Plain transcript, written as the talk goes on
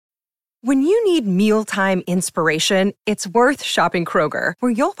When you need mealtime inspiration, it's worth shopping Kroger,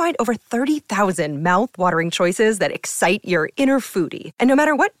 where you'll find over 30,000 mouth-watering choices that excite your inner foodie. And no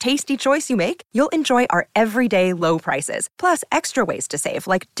matter what tasty choice you make, you'll enjoy our everyday low prices, plus extra ways to save,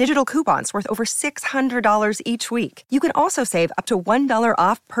 like digital coupons worth over $600 each week. You can also save up to $1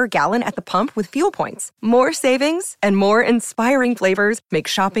 off per gallon at the pump with fuel points. More savings and more inspiring flavors make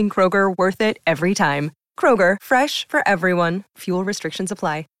shopping Kroger worth it every time. Kroger, fresh for everyone. Fuel restrictions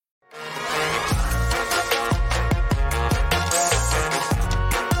apply.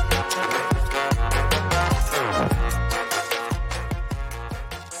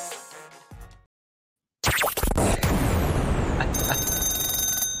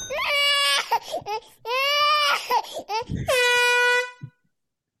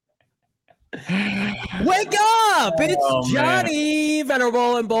 Wake up! It's Johnny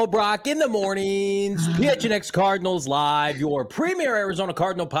Venerable and Bo Brock in the mornings. PHNX Cardinals Live, your premier Arizona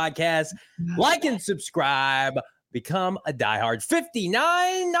Cardinal podcast. Like and subscribe. Become a diehard.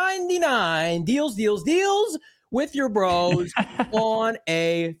 $59.99. Deals with your bros on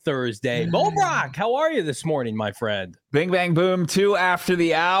a Thursday. Bo Brock, how are you this morning, my friend? Bing, bang, boom, 2 after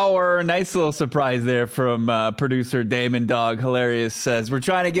the hour. Nice little surprise there from producer Damon Dog. Hilarious says, we're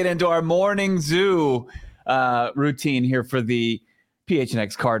trying to get into our morning zoo routine here for the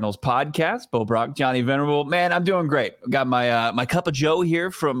PHNX Cardinals podcast. Bo Brock, Johnny Venerable. Man, I'm doing great. Got my cup of Joe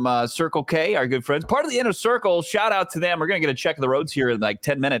here from Circle K, our good friends. Part of the Inner Circle. Shout out to them. We're going to get a check of the roads here in like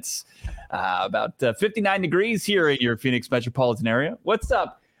 10 minutes. About 59 degrees here in your Phoenix metropolitan area. What's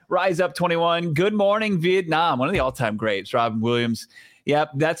up? Rise Up 21. Good morning, Vietnam. One of the all-time greats, Robin Williams.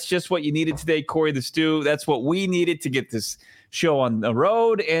 Yep, that's just what you needed today, Corey the Stew. That's what we needed to get this show on the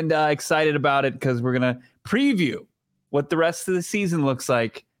road, and excited about it because we're going to preview what the rest of the season looks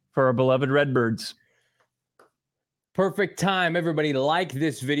like for our beloved Redbirds. Perfect time, everybody. Like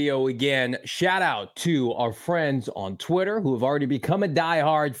this video again. Shout out to our friends on Twitter who have already become a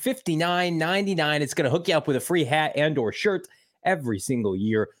diehard. $59.99. It's going to hook you up with a free hat and or shirt every single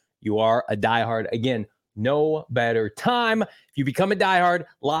year. You are a diehard. Again, no better time. If you become a diehard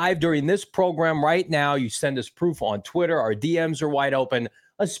live during this program right now, you send us proof on Twitter. Our DMs are wide open.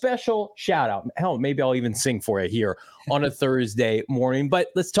 A special shout out. Hell, maybe I'll even sing for you here on a Thursday morning. But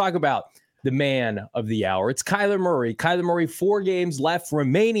let's talk about the man of the hour. It's Kyler Murray. Kyler Murray, 4 games left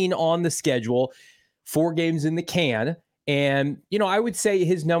remaining on the schedule, 4 games in the can. And, you know, I would say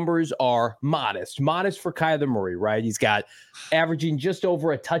his numbers are modest for Kyler Murray, right? He's got averaging just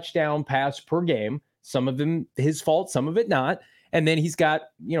over a touchdown pass per game. Some of them his fault, some of it not. And then he's got,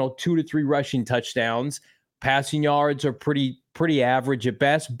 2 to 3 rushing touchdowns. Passing yards are pretty average at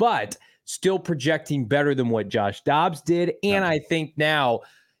best, but still projecting better than what Josh Dobbs did. And I think now,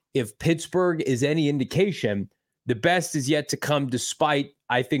 if Pittsburgh is any indication, the best is yet to come, despite,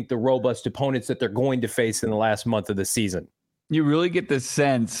 I think, the robust opponents that they're going to face in the last month of the season. You really get the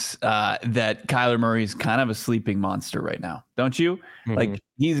sense that Kyler Murray's kind of a sleeping monster right now, don't you? Mm-hmm. Like,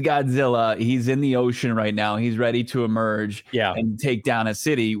 he's Godzilla. He's in the ocean right now. He's ready to emerge and take down a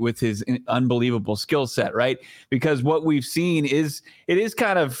city with his unbelievable skill set, right? Because what we've seen is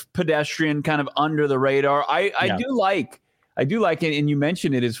kind of pedestrian, kind of under the radar. I do like it, and you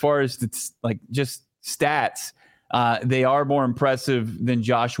mentioned it as far as just stats. They are more impressive than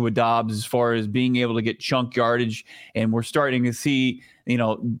Joshua Dobbs as far as being able to get chunk yardage, and we're starting to see, in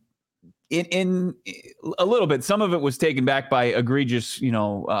a little bit. Some of it was taken back by egregious,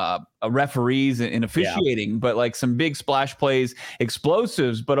 referees and officiating, but like some big splash plays,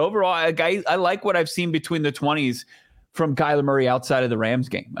 explosives. But overall, I like what I've seen between the 20s. From Kyler Murray outside of the Rams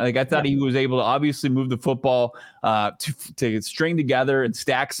game. Like, I thought he was able to obviously move the football to string together and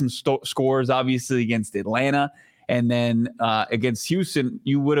stack some scores, obviously against Atlanta. And then against Houston,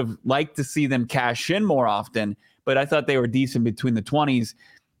 you would have liked to see them cash in more often, but I thought they were decent between the 20s.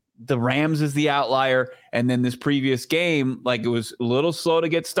 The Rams is the outlier. And then this previous game, like, it was a little slow to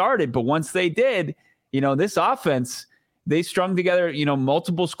get started, but once they did, this offense, they strung together,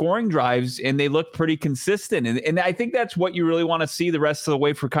 multiple scoring drives, and they looked pretty consistent. And I think that's what you really want to see the rest of the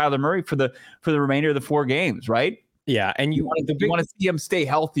way for Kyler Murray for the remainder of the 4 games, right? Yeah, and you want to see him stay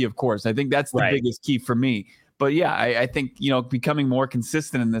healthy, of course. I think that's the biggest key for me. But yeah, I think becoming more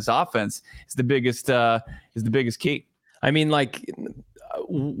consistent in this offense is the biggest key. I mean, like,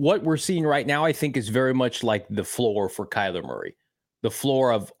 what we're seeing right now, I think, is very much like the floor for Kyler Murray, the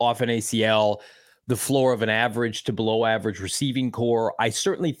floor of off an ACL. The floor of an average to below average receiving core. I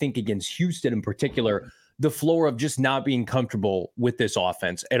certainly think against Houston in particular, the floor of just not being comfortable with this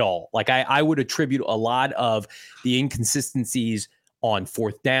offense at all. Like, I would attribute a lot of the inconsistencies on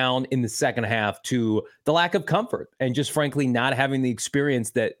fourth down in the second half to the lack of comfort and just frankly not having the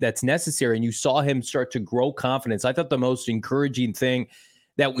experience that's necessary. And you saw him start to grow confidence. I thought the most encouraging thing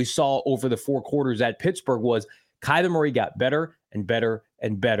that we saw over the 4 quarters at Pittsburgh was Kyler Murray got better and better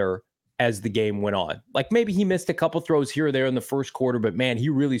and better as the game went on. Like maybe he missed a couple throws here or there in the first quarter, but man, he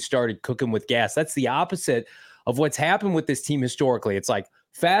really started cooking with gas. That's the opposite of what's happened with this team historically. It's like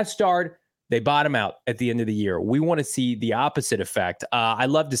fast start, they bottom out at the end of the year. We want to see the opposite effect. I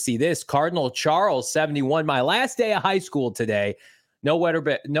love to see this. Cardinal Charles, 71, my last day of high school today. No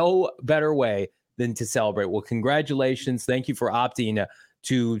better way than to celebrate. Well, congratulations. Thank you for opting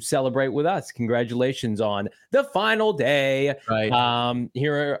to celebrate with us. Congratulations on the final day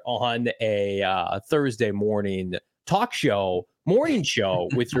here on a Thursday morning morning show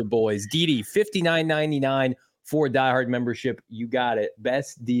with your boys. Didi, $59.99 for a diehard membership. You got it.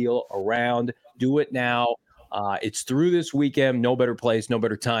 Best deal around. Do it now. It's through this weekend. No better place, no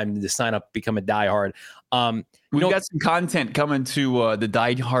better time than to sign up, become a diehard. We've got some content coming to the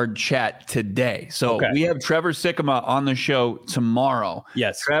Die Hard chat today. So we have Trevor Sikkema on the show tomorrow.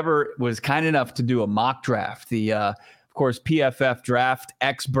 Yes. Trevor was kind enough to do a mock draft. The, of course, PFF draft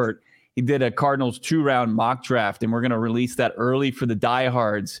expert. He did a Cardinals 2-round mock draft, and we're going to release that early for the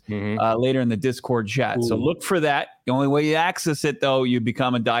diehards later in the Discord chat. Ooh. So look for that. The only way you access it, though, you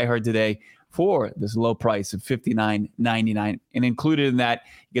become a diehard today for this low price of $59.99. And included in that,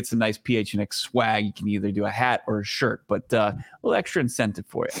 you get some nice PHNX swag. You can either do a hat or a shirt, but a little extra incentive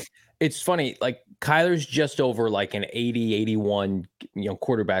for you. It's funny, like Kyler's just over like an 80, 81,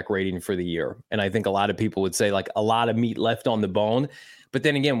 quarterback rating for the year. And I think a lot of people would say like a lot of meat left on the bone. But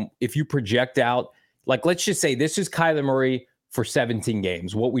then again, if you project out, like let's just say this is Kyler Murray for 17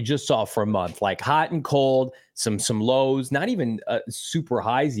 games, what we just saw for a month, like hot and cold, some lows, not even super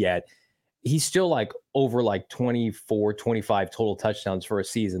highs yet. He's still like over like 24, 25 total touchdowns for a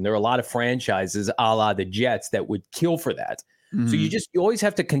season. There are a lot of franchises a la the Jets that would kill for that. Mm-hmm. So you always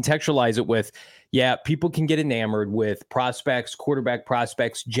have to contextualize it with, people can get enamored with prospects, quarterback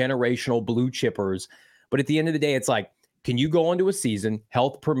prospects, generational blue chippers. But at the end of the day, it's like, can you go into a season,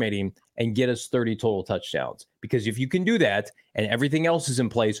 health permitting, and get us 30 total touchdowns? Because if you can do that and everything else is in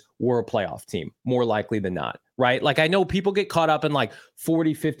place, we're a playoff team, more likely than not, right? Like I know people get caught up in like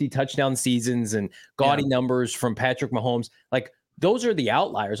 40, 50 touchdown seasons and gaudy numbers from Patrick Mahomes. Like those are the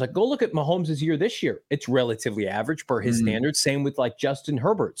outliers. Like go look at Mahomes' year this year. It's relatively average per his standards. Same with like Justin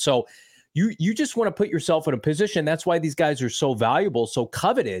Herbert. So you just want to put yourself in a position. That's why these guys are so valuable, so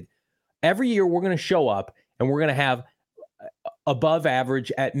coveted. Every year we're going to show up and we're going to have above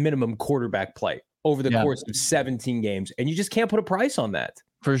average at minimum quarterback play over the course of 17 games. And you just can't put a price on that.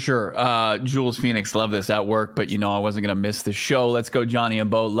 For sure. Jules Phoenix, love this at work, but I wasn't going to miss the show. Let's go, Johnny and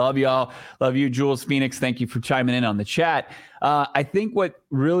Bo. Love y'all. Love you, Jules Phoenix. Thank you for chiming in on the chat. I think what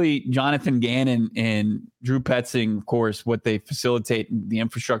really Jonathan Gannon and Drew Petzing, of course, what they facilitate, the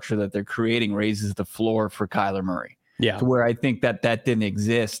infrastructure that they're creating raises the floor for Kyler Murray. Yeah. To where I think that didn't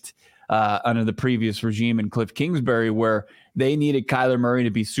exist under the previous regime in Cliff Kingsbury, where they needed Kyler Murray to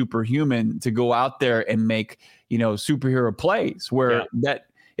be superhuman to go out there and make, superhero plays where that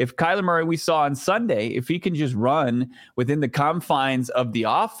if Kyler Murray we saw on Sunday, if he can just run within the confines of the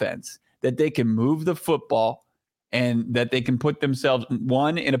offense, that they can move the football and that they can put themselves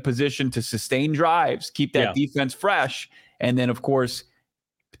in a position to sustain drives, keep that defense fresh. And then of course,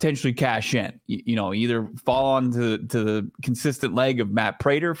 potentially cash in, either fall onto the consistent leg of Matt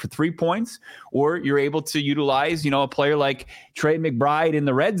Prater for 3 points, or you're able to utilize, a player like Trey McBride in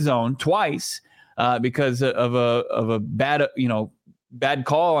the red zone twice because of a bad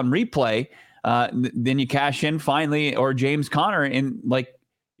call on replay. Then you cash in finally, or James Conner, and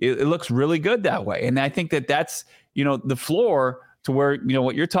it looks really good that way. And I think that's, the floor to where,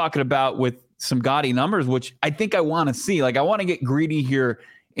 what you're talking about with some gaudy numbers, which I think I want to see. Like I want to get greedy here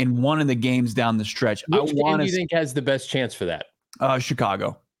in one of the games down the stretch. Which game do you think has the best chance for that?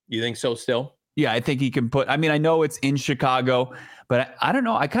 Chicago. You think so still? Yeah, I think he can I know it's in Chicago, but I don't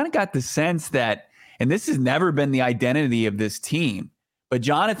know. I kind of got the sense that, and this has never been the identity of this team, but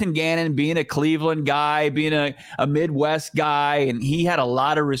Jonathan Gannon being a Cleveland guy, being a Midwest guy, and he had a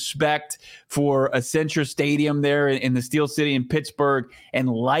lot of respect for Accenture Stadium there in the Steel City in Pittsburgh, and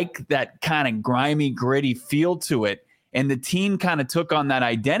like that kind of grimy, gritty feel to it. And the team kind of took on that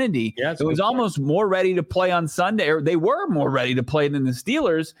identity. Yeah, it was almost more ready to play on Sunday, or they were more ready to play than the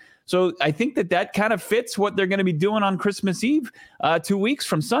Steelers. So I think that kind of fits what they're going to be doing on Christmas Eve, 2 weeks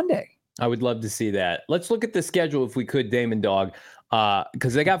from Sunday. I would love to see that. Let's look at the schedule if we could, Damon Dog,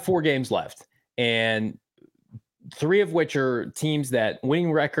 because they got 4 games left, and 3 of which are teams that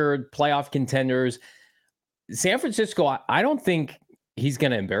winning record, playoff contenders. San Francisco, I don't think he's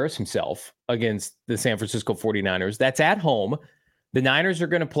going to embarrass himself against the San Francisco 49ers. That's at home. The Niners are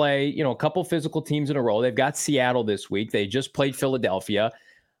going to play, a couple physical teams in a row. They've got Seattle this week. They just played Philadelphia.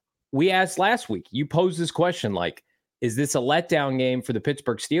 We asked last week, you posed this question, like, is this a letdown game for the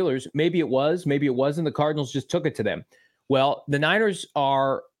Pittsburgh Steelers? Maybe it was, maybe it wasn't. The Cardinals just took it to them. Well, the Niners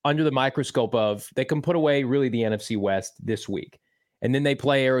are under the microscope of, they can put away really the NFC West this week. And then they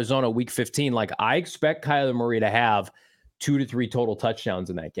play Arizona week 15. Like, I expect Kyler Murray to have 2 to 3 total touchdowns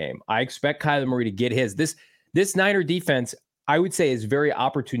in that game. I expect Kyler Murray to get his. This Niner defense, I would say, is very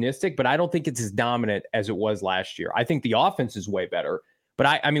opportunistic, but I don't think it's as dominant as it was last year. I think the offense is way better.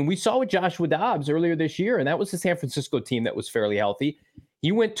 But I mean, we saw with Joshua Dobbs earlier this year, and that was the San Francisco team that was fairly healthy.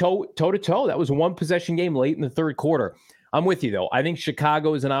 He went toe to toe. That was a 1-possession game late in the third quarter. I'm with you, though. I think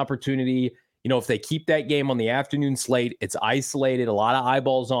Chicago is an opportunity. If they keep that game on the afternoon slate, it's isolated, a lot of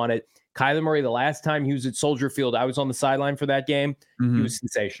eyeballs on it. Kyler Murray, the last time he was at Soldier Field, I was on the sideline for that game. Mm-hmm. He was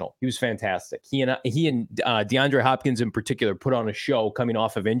sensational. He was fantastic. He and DeAndre Hopkins in particular put on a show coming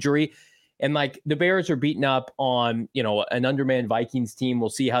off of injury. And like, the Bears are beaten up on, an undermanned Vikings team.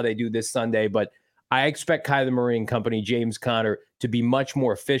 We'll see how they do this Sunday, but I expect Kyler Murray and company, James Conner, to be much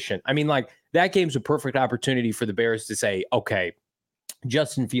more efficient. I mean, like, that game's a perfect opportunity for the Bears to say, okay,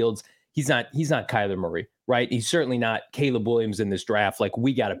 Justin Fields, he's not Kyler Murray, right? He's certainly not Caleb Williams in this draft. Like,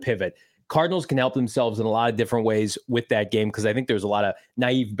 we got to pivot. Cardinals can help themselves in a lot of different ways with that game, because I think there's a lot of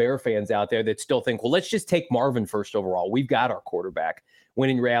naive Bear fans out there that still think, well, let's just take Marvin first overall. We've got our quarterback. When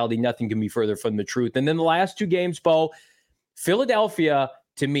in reality, nothing can be further from the truth. And then the last two games, Bo, Philadelphia,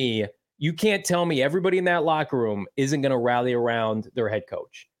 to me, you can't tell me everybody in that locker room isn't going to rally around their head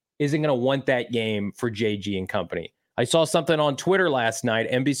coach, isn't going to want that game for JG and company. I saw something on Twitter last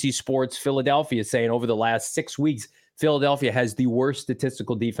night, NBC Sports Philadelphia, saying over the last 6 weeks, Philadelphia has the worst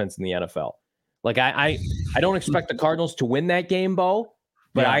statistical defense in the NFL. Like, I don't expect the Cardinals to win that game, Bo,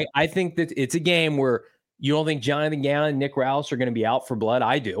 but yeah. I think that it's a game where you don't think Jonathan Gannon and Nick Roush are going to be out for blood?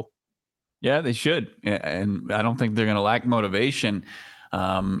 I do. Yeah, they should. And I don't think they're going to lack motivation.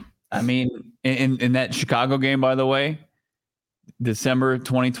 I mean, in that Chicago game, by the way, December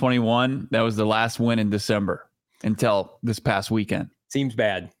 2021, that was the last win in December until this past weekend. Seems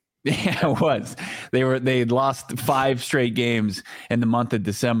bad. Yeah, it was. They'd lost 5 straight games in the month of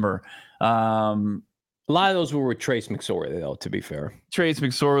December. A lot of those were with Trace McSorley, though, to be fair. Trace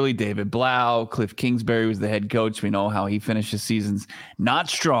McSorley, David Blau, Cliff Kingsbury was the head coach. We know how he finished his seasons not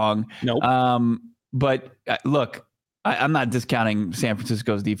strong. Nope. But look, I'm not discounting San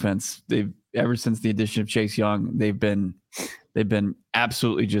Francisco's defense. They've, ever since the addition of Chase Young, they've been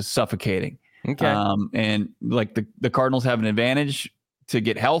absolutely just suffocating. Okay. And like the Cardinals have an advantage to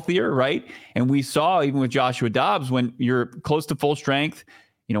get healthier, right? And we saw even with Joshua Dobbs, when you're close to full strength,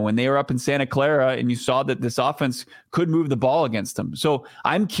 when they were up in Santa Clara, and you saw that this offense could move the ball against them. So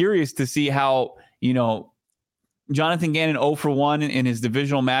I'm curious to see how, Jonathan Gannon 0 for 1 in his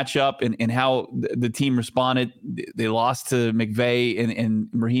divisional matchup, and how the team responded. They lost to McVay and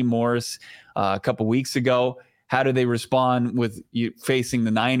Raheem Morris a couple weeks ago. How do they respond with you facing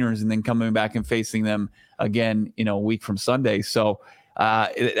the Niners and then coming back and facing them again, a week from Sunday? So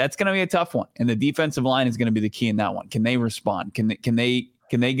that's going to be a tough one. And the defensive line is going to be the key in that one. Can they respond? Can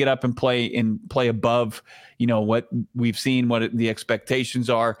they get up and play above, what we've seen, what the expectations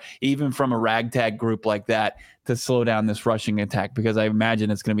are, even from a ragtag group like that, to slow down this rushing attack? Because I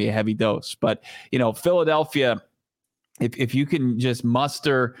imagine it's going to be a heavy dose. But, Philadelphia, if you can just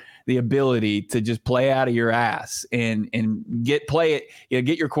muster the ability to just play out of your ass and get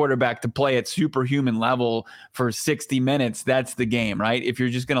your quarterback to play at superhuman level for 60 minutes, that's the game, right? If you're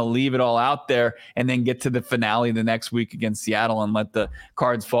just going to leave it all out there and then get to the finale the next week against Seattle and let the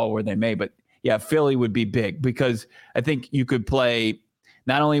cards fall where they may. But yeah, Philly would be big, because I think you could play,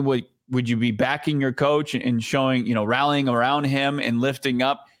 not only would you be backing your coach and showing, rallying around him and lifting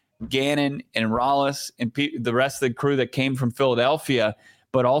up Gannon and Rollis and the rest of the crew that came from Philadelphia,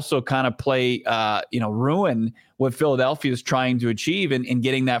 but also kind of play, ruin what Philadelphia is trying to achieve and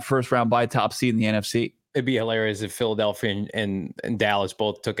getting that first round bye top seed in the NFC. It'd be hilarious if Philadelphia and Dallas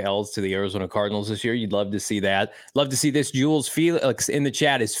both took L's to the Arizona Cardinals this year. You'd love to see that. Love to see this. Jules Felix in the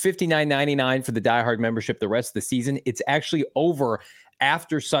chat is $59.99 for the Die Hard membership the rest of the season. It's actually over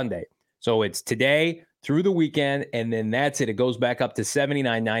after Sunday. So it's today through the weekend, and then that's it. It goes back up to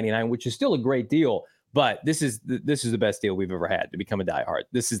 $79.99, which is still a great deal. But this is the best deal we've ever had to become a diehard.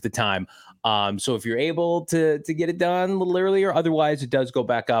 This is the time. So if you're able to get it done a little earlier, otherwise it does go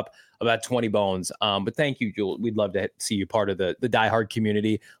back up about 20 bones. But thank you, Jewel. We'd love to see you part of the diehard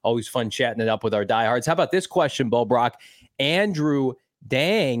community. Always fun chatting it up with our diehards. How about this question, Bo Brock? Andrew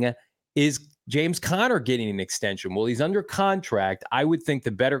Dang is James Conner getting an extension? Well, he's under contract. I would think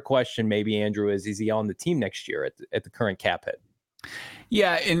the better question maybe, Andrew, is he on the team next year at the current cap hit?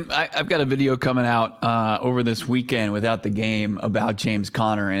 Yeah, and I've got a video coming out over this weekend without the game about James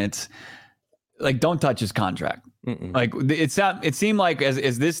Conner, and it's like, don't touch his contract. Like it seemed like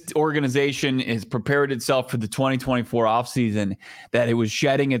as this organization has prepared itself for the 2024 offseason, that it was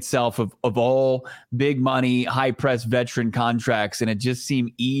shedding itself of all big money, high press veteran contracts. And it just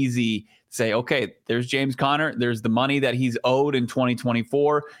seemed easy to say, okay, there's James Conner. There's the money that he's owed in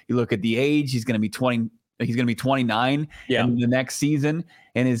 2024. You look at the age, he's going to be 20. He's going to be 29 in the next season,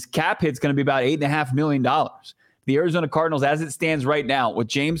 and his cap hit's going to be about $8.5 million. The Arizona Cardinals, as it stands right now, with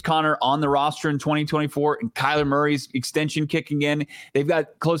James Conner on the roster in 2024 and Kyler Murray's extension kicking in, they've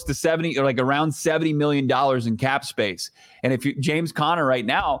got close to 70 or like around $70 million in cap space. And if James Conner right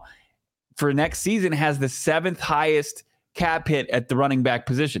now for next season has the 7th highest cap hit at the running back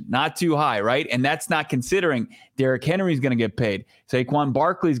position, not too high, right? And that's not considering Derrick Henry's going to get paid. Saquon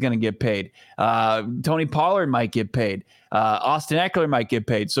Barkley's going to get paid. Tony Pollard might get paid. Austin Eckler might get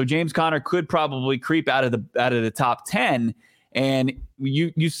paid. So James Conner could probably creep out of the top 10, and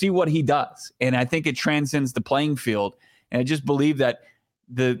you see what he does. And I think it transcends the playing field. And I just believe that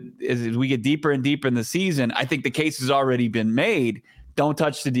as we get deeper and deeper in the season, I think the case has already been made. Don't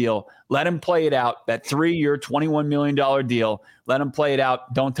touch the deal. Let him play it out. That 3-year, $21 million deal. Let him play it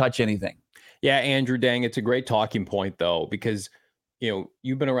out. Don't touch anything. Yeah, Andrew, dang, it's a great talking point, though, because,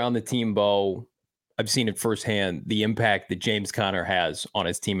 you've been around the team, Bo. I've seen it firsthand, the impact that James Conner has on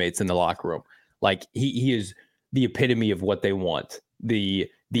his teammates in the locker room. Like, he is the epitome of what they want, the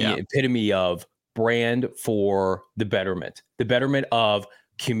epitome of brand for the betterment of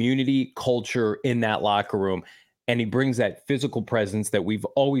community culture in that locker room. And he brings that physical presence that we've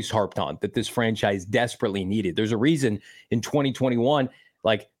always harped on, that this franchise desperately needed. There's a reason in 2021,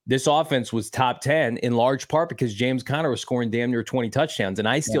 like, this offense was top 10 in large part because James Conner was scoring damn near 20 touchdowns. And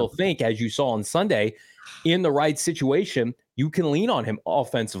I still think, as you saw on Sunday, in the right situation, you can lean on him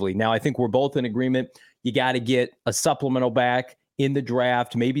offensively. Now, I think we're both in agreement. You got to get a supplemental back in the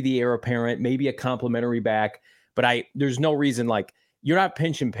draft, maybe the heir apparent, maybe a complimentary back. But there's no reason, like, you're not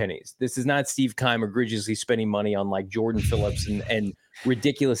pinching pennies. This is not Steve Keim egregiously spending money on like Jordan Phillips and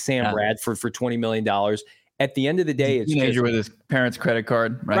ridiculous Sam Bradford for $20 million. At the end of the day, it's teenager with his parents' credit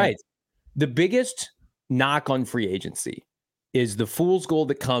card, right? Right. The biggest knock on free agency is the fool's gold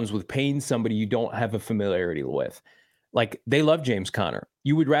that comes with paying somebody you don't have a familiarity with. Like, they love James Conner.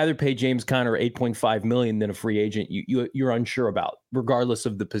 You would rather pay James Conner $8.5 million than a free agent you're unsure about, regardless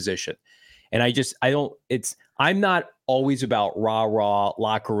of the position. And I'm not always about rah,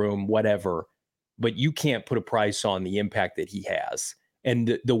 locker room, whatever, but you can't put a price on the impact that he has.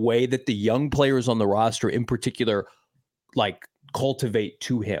 And the way that the young players on the roster in particular, like, cultivate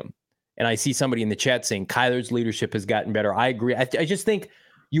to him. And I see somebody in the chat saying Kyler's leadership has gotten better. I agree. I just think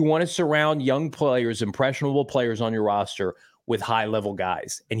you want to surround young players, impressionable players on your roster with high-level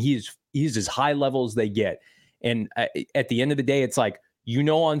guys. And he's as high level as they get. And at the end of the day, it's like,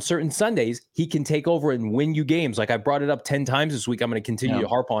 on certain Sundays, he can take over and win you games. Like, I brought it up 10 times this week. I'm going to continue to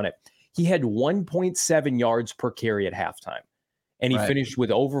harp on it. He had 1.7 yards per carry at halftime, and he finished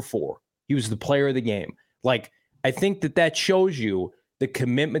with over 4. He was the player of the game. Like, I think that shows you the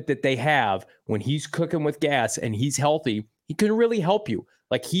commitment that they have when he's cooking with gas and he's healthy. He can really help you.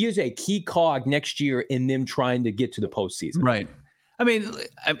 Like, he is a key cog next year in them trying to get to the postseason. Right. I mean,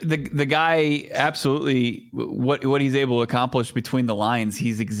 the guy, absolutely, what he's able to accomplish between the lines,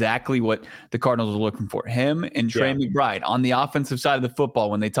 he's exactly what the Cardinals are looking for. Him and Trey McBride on the offensive side of the football,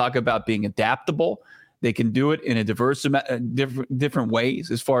 when they talk about being adaptable, they can do it in a diverse different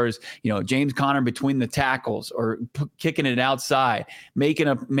ways, as far as, James Conner between the tackles or kicking it outside, making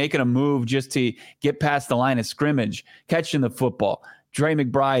a move just to get past the line of scrimmage, catching the football. Trey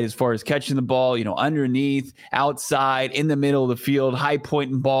McBride, as far as catching the ball, underneath, outside, in the middle of the field, high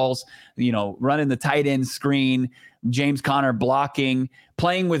pointing balls, running the tight end screen, James Conner blocking,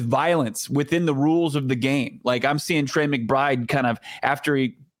 playing with violence within the rules of the game. Like, I'm seeing Trey McBride kind of, after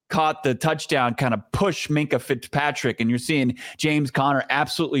he caught the touchdown, kind of push Minkah Fitzpatrick, and you're seeing James Conner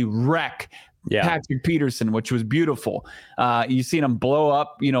absolutely wreck Patrick Peterson, which was beautiful. You've seen him blow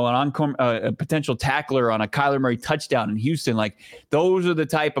up, a potential tackler on a Kyler Murray touchdown in Houston. Like, those are the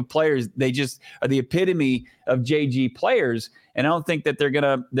type of players. They just are the epitome of JG players. And I don't think that they're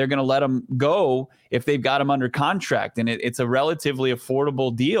gonna let them go if they've got them under contract. And it's a relatively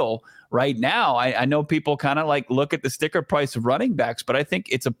affordable deal right now. I know people kind of like look at the sticker price of running backs, but I think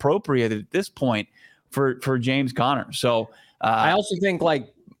it's appropriate at this point for James Conner. So I also think,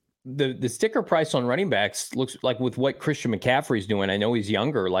 like, the sticker price on running backs looks like, with what Christian McCaffrey's doing, I know he's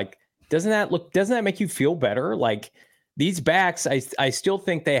younger, like, doesn't that make you feel better? Like these backs, I still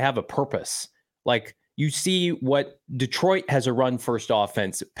think they have a purpose. Like you see what Detroit has a run first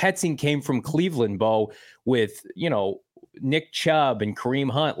offense. Petzing came from Cleveland, Bo, with, Nick Chubb and Kareem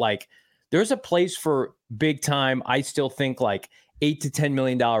Hunt. Like there's a place for big time. I still think like $8 to $10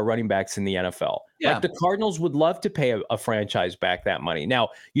 million running backs in the NFL. Yeah. Like the Cardinals would love to pay a franchise back that money. Now,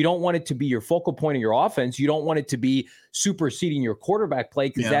 you don't want it to be your focal point of your offense. You don't want it to be superseding your quarterback play,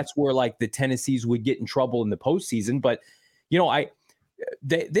 because that's where like the Tennessees would get in trouble in the postseason. But,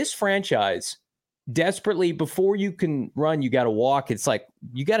 this franchise desperately, before you can run, you got to walk. It's like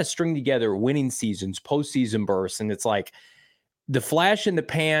you got to string together winning seasons, postseason bursts. And it's like the flash in the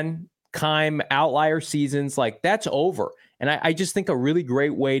pan, outlier seasons, like that's over. And I just think a really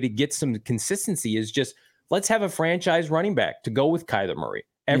great way to get some consistency is just let's have a franchise running back to go with Kyler Murray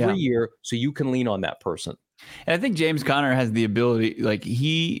every year, so you can lean on that person. And I think James Conner has the ability, like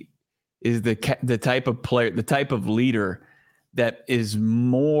he is the type of player, the type of leader that is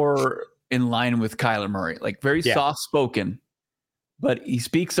more in line with Kyler Murray, like very soft spoken, but he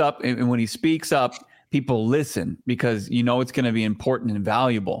speaks up. And when he speaks up, people listen because it's going to be important and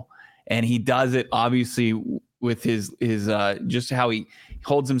valuable. And he does it obviously with his just how he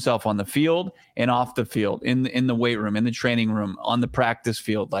holds himself on the field and off the field, in the weight room, in the training room, on the practice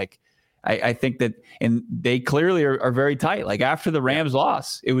field. Like I think that, and they clearly are very tight. Like after the Rams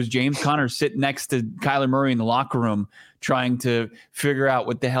loss, it was James Conner sitting next to Kyler Murray in the locker room trying to figure out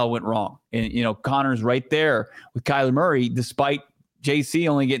what the hell went wrong. And, Conner's right there with Kyler Murray, despite JC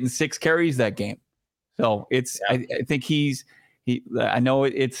only getting 6 carries that game. So I think I know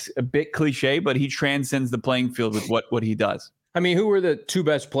it's a bit cliche, but he transcends the playing field with what he does. I mean, who were the 2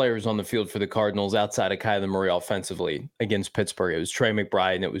 best players on the field for the Cardinals outside of Kyler Murray offensively against Pittsburgh? It was Trey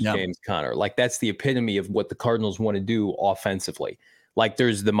McBride and it was James Conner. Like that's the epitome of what the Cardinals want to do offensively. Like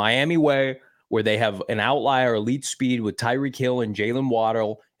there's the Miami way where they have an outlier elite speed with Tyreek Hill and Jalen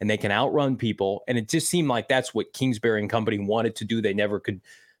Waddle, and they can outrun people. And it just seemed like that's what Kingsbury and company wanted to do. They never could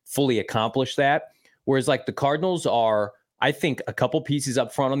fully accomplish that. Whereas like the Cardinals are, I think, a couple pieces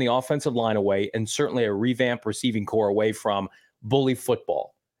up front on the offensive line away, and certainly a revamped receiving core away from bully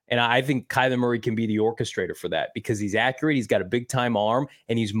football. And I think Kyler Murray can be the orchestrator for that because he's accurate, he's got a big time arm,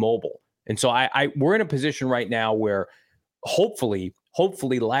 and he's mobile. And so we're in a position right now where hopefully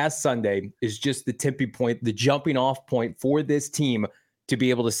last Sunday is just the tipping point, the jumping off point for this team to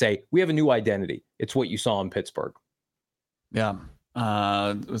be able to say, we have a new identity. It's what you saw in Pittsburgh. Yeah.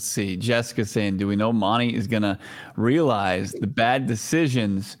 Let's see. Jessica's saying, do we know Monty is going to realize the bad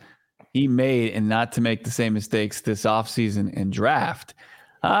decisions he made and not to make the same mistakes this offseason and draft?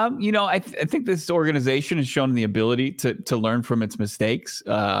 I think this organization has shown the ability to learn from its mistakes.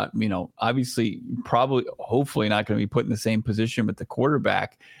 Obviously, hopefully not going to be put in the same position with the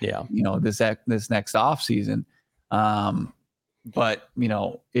quarterback. Yeah. This next offseason. But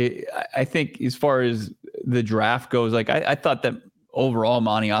I think as far as the draft goes, like I thought that overall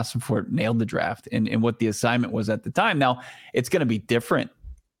Monty Ossenfort nailed the draft and what the assignment was at the time. Now it's going to be different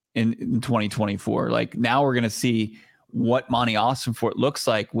in 2024. Like now we're going to see what Monty Ossenfort looks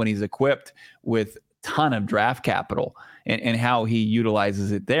like when he's equipped with a ton of draft capital and how he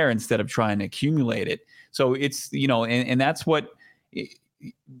utilizes it there instead of trying to accumulate it. So it's, and that's what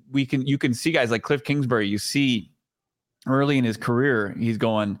you can see guys like Cliff Kingsbury. You see early in his career, he's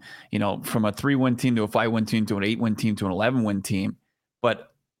going, from a 3-win team to a 5-win team to an 8-win team to an 11-win team,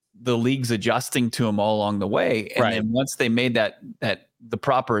 but the league's adjusting to him all along the way. And then once they made the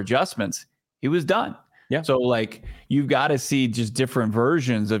proper adjustments, he was done. Yeah. So like you've got to see just different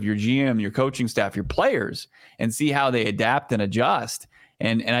versions of your GM, your coaching staff, your players, and see how they adapt and adjust.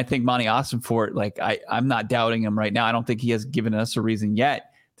 And I think Monty Ossenfort, like I'm not doubting him right now. I don't think he has given us a reason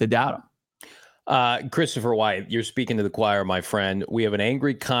yet to doubt him. Christopher White, you're speaking to the choir, my friend. We have an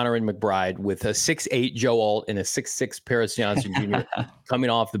angry Connor and McBride with a 6'8" Joe Alt and a 6'6" Paris Johnson Jr. coming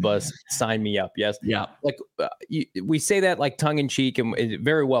off the bus. Sign me up. Yes. Yeah. Like we say that like tongue in cheek, and it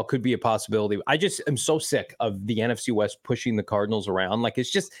very well could be a possibility. I just am so sick of the NFC West pushing the Cardinals around. Like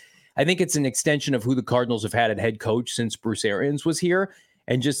it's just, I think it's an extension of who the Cardinals have had at head coach since Bruce Arians was here.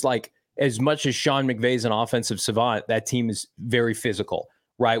 And just like as much as Sean McVay's an offensive savant, that team is very physical.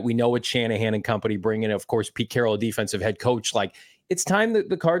 Right. We know what Shanahan and company bring in. Of course, Pete Carroll, a defensive head coach. Like it's time that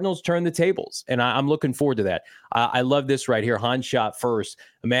the Cardinals turn the tables. And I'm looking forward to that. I love this right here. Han shot first.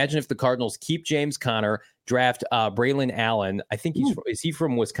 Imagine if the Cardinals keep James Conner, draft Braylon Allen. I think is he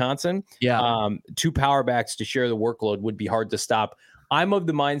from Wisconsin? Yeah. 2 power backs to share the workload would be hard to stop. I'm of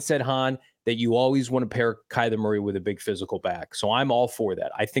the mindset, Han, that you always want to pair Kyler Murray with a big physical back. So I'm all for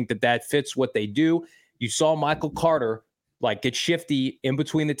that. I think that fits what they do. You saw Michael Carter like get shifty in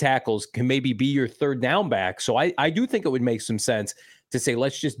between the tackles, can maybe be your third down back. So I do think it would make some sense to say,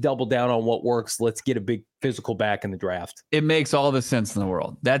 let's just double down on what works. Let's get a big physical back in the draft. It makes all the sense in the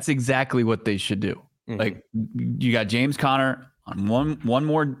world. That's exactly what they should do. Like, you got James Conner on one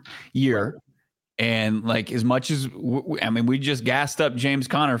more year. Right. And like, as much as we just gassed up James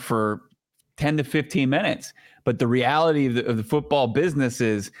Conner for 10 to 15 minutes, but the reality of the football business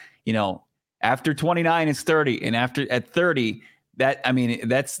is, after 29 is 30, and at 30,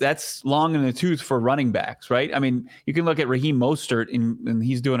 that's long in the tooth for running backs, right? I mean, you can look at Raheem Mostert, and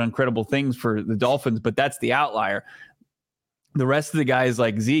he's doing incredible things for the Dolphins, but that's the outlier. The rest of the guys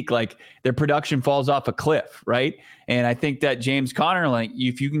like Zeke, like, their production falls off a cliff, right? And I think that James Conner, like,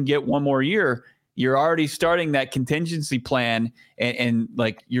 if you can get one more year, you're already starting that contingency plan, and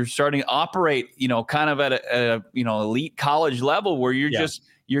like, you're starting to operate, kind of at a elite college level where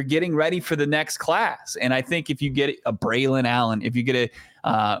you're getting ready for the next class. And I think if you get a Braylon Allen, if you get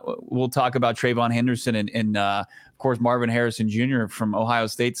we'll talk about Trayvon Henderson and of course Marvin Harrison Jr. from Ohio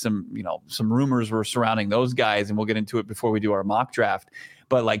State. Some rumors were surrounding those guys, and we'll get into it before we do our mock draft.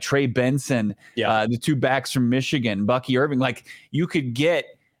 But like Trey Benson, the two backs from Michigan, Bucky Irving, like, you could get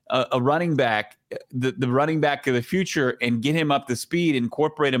a running back, the running back of the future, and get him up to speed,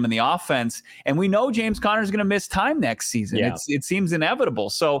 incorporate him in the offense. And we know James Conner is going to miss time next season. Yeah. It seems inevitable.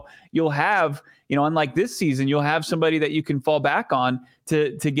 So you'll have, unlike this season, you'll have somebody that you can fall back on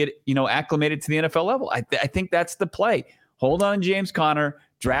to get, acclimated to the NFL level. I think that's the play. Hold on, James Conner,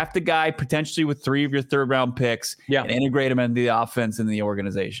 draft a guy potentially with 3 of your third round picks, and integrate him into the offense and the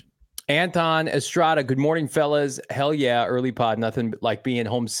organization. Anton Estrada, good morning, fellas. Hell yeah, early pod, nothing like being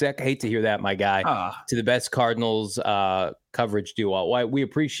homesick. Hate to hear that, my guy. To the best Cardinals coverage duo. Well, we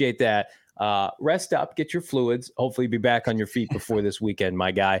appreciate that. Rest up, get your fluids. Hopefully be back on your feet before this weekend,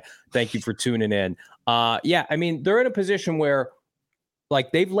 my guy. Thank you for tuning in. They're in a position where,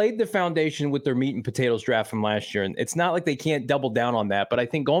 like, they've laid the foundation with their meat and potatoes draft from last year, and it's not like they can't double down on that. But I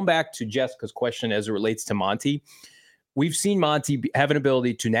think going back to Jessica's question as it relates to Monty, we've seen Monty have an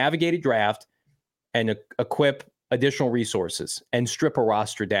ability to navigate a draft and equip additional resources and strip a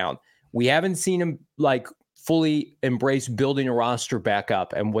roster down. We haven't seen him like fully embrace building a roster back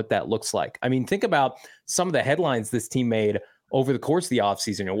up and what that looks like. I mean, think about some of the headlines this team made over the course of the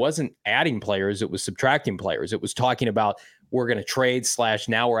offseason. It wasn't adding players, it was subtracting players. It was talking about, we're going to trade /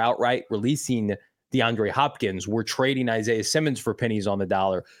 now we're outright releasing DeAndre Hopkins. We're trading Isaiah Simmons for pennies on the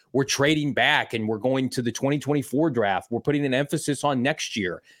dollar. We're trading back, and we're going to the 2024 draft. We're putting an emphasis on next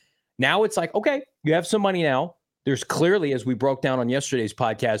year. Now it's like, okay, you have some money now. There's clearly, as we broke down on yesterday's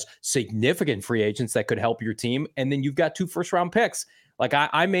podcast, significant free agents that could help your team. And then you've got 2 first-round picks. Like,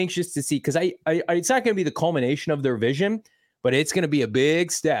 I'm anxious to see, because it's not going to be the culmination of their vision, but it's going to be a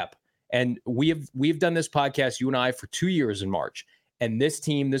big step. And we've done this podcast, you and I, for 2 years in March. And this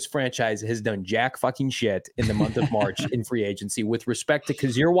team, this franchise, has done jack fucking shit in the month of March in free agency. With respect to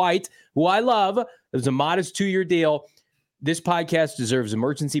Kazir White, who I love, it was a modest 2-year deal. This podcast deserves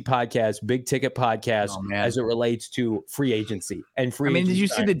emergency podcast, big ticket podcast, as it relates to free agency and free. Did you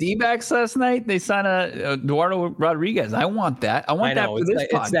see the D-backs last night? They signed Eduardo Rodriguez. I want that. I want that for this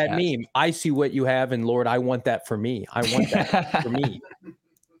podcast. It's that meme. I see what you have, and Lord, I want that for me. I want that for me.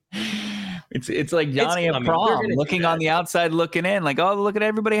 It's like Johnny at prom, looking on the outside, looking in, like, oh, look at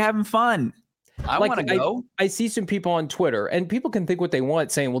everybody having fun. I want to go. I see some people on Twitter, and people can think what they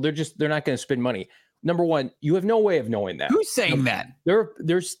want, saying, well, they're not going to spend money. Number one, you have no way of knowing that. Who's saying that?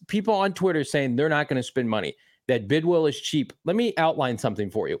 There's people on Twitter saying they're not going to spend money, that Bidwill is cheap. Let me outline something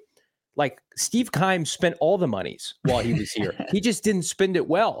for you. Like, Steve Keim spent all the monies while he was here. He just didn't spend it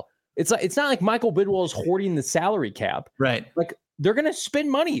well. It's not like Michael Bidwill is hoarding the salary cap. Right. Like, they're going to spend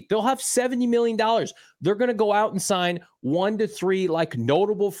money. They'll have $70 million. They're going to go out and sign 1 to 3 like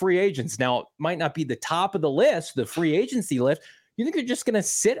notable free agents. Now, it might not be the top of the list, the free agency list. You think they're just going to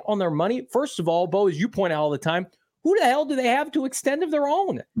sit on their money? First of all, Bo, as you point out all the time, who the hell do they have to extend of their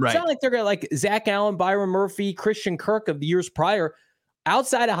own? Right. It's not like they're going to like Zach Allen, Byron Murphy, Christian Kirk of the years prior,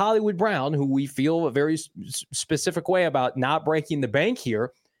 outside of Hollywood Brown, who we feel a very specific way about not breaking the bank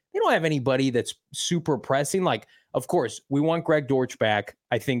here. They don't have anybody that's super pressing. Like, of course, we want Greg Dortch back.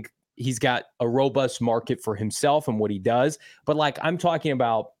 I think he's got a robust market for himself and what he does. But like, I'm talking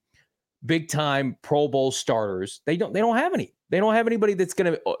about big time Pro Bowl starters. They don't have any. They don't have anybody that's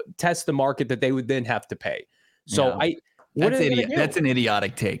going to test the market that they would then have to pay. So that's an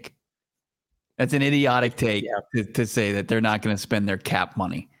idiotic take. That's an idiotic take to say that they're not going to spend their cap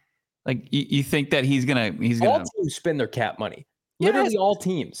money. Like, you think that he's gonna all teams spend their cap money. Literally all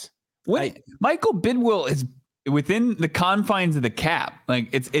teams. Michael Bidwill is within the confines of the cap. Like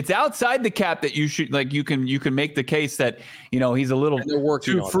it's outside the cap that you should, like, you can make the case that, he's a little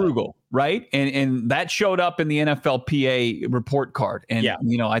too frugal, right? And that showed up in the NFLPA report card. And,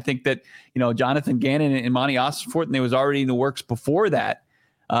 I think that, Jonathan Gannon and Monty Ossenfort, and they was already in the works before that,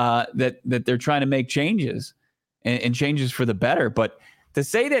 that they're trying to make changes and changes for the better. But to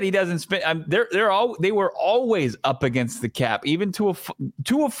say that he doesn't spend, they were always up against the cap, even to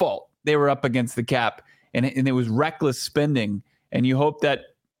a fault. They were up against the cap. And it was reckless spending. And you hope that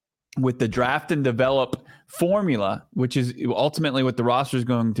with the draft and develop formula, which is ultimately what the roster is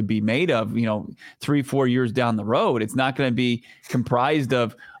going to be made of, 3-4 years down the road, it's not going to be comprised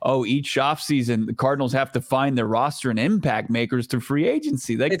of, each offseason, the Cardinals have to find their roster and impact makers to free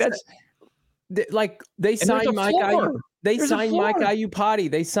agency. Like they signed Mike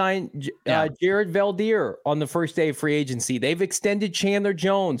Iupati. They signed Jared Valdir on the first day of free agency. They've extended Chandler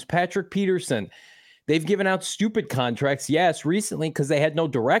Jones, Patrick Peterson. They've given out stupid contracts, yes, recently because they had no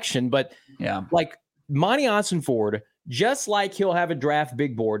direction. But like Monty Ossenfort, just like he'll have a draft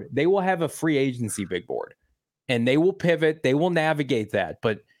big board, they will have a free agency big board. And they will pivot. They will navigate that.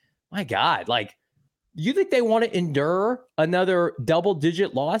 But my God, like, you think they want to endure another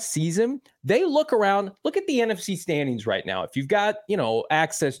double-digit loss season? They look around. Look at the NFC standings right now. If you've got,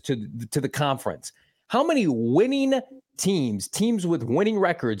 access to the conference, how many winning teams with winning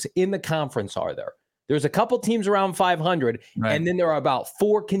records in the conference are there? There's a couple teams around 500, right, and then there are about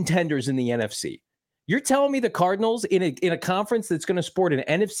 4 contenders in the NFC. You're telling me the Cardinals in a conference that's going to sport an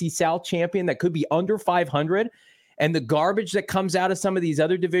NFC South champion that could be under 500, and the garbage that comes out of some of these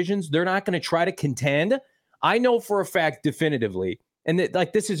other divisions, they're not going to try to contend? I know for a fact definitively, and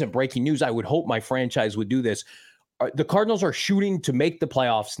this isn't breaking news. I would hope my franchise would do this. The Cardinals are shooting to make the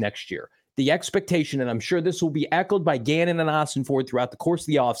playoffs next year. The expectation, and I'm sure this will be echoed by Gannon and Ossenfort throughout the course of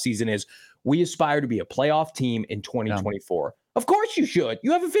the offseason, is we aspire to be a playoff team in 2024. Yeah. Of course you should.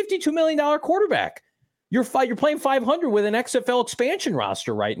 You have a $52 million quarterback. You're playing 500 with an XFL expansion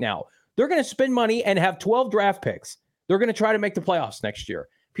roster right now. They're going to spend money and have 12 draft picks. They're going to try to make the playoffs next year.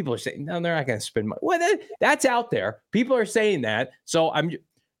 People are saying, no, they're not going to spend money. Well, that's out there. People are saying that. So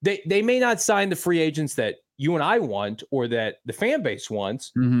they may not sign the free agents that you and I want or that the fan base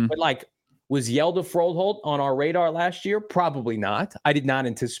wants, but like, was Yelda Froholt on our radar last year? Probably not. I did not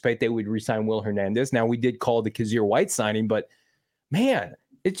anticipate they would re-sign Will Hernandez. Now, we did call the Kazir White signing, but man,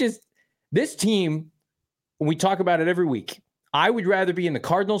 it's just this team, when we talk about it every week, I would rather be in the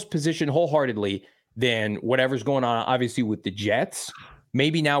Cardinals position wholeheartedly than whatever's going on, obviously, with the Jets,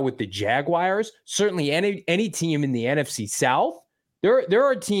 maybe now with the Jaguars, certainly any team in the NFC South. There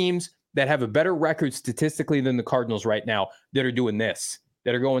are teams that have a better record statistically than the Cardinals right now that are doing this,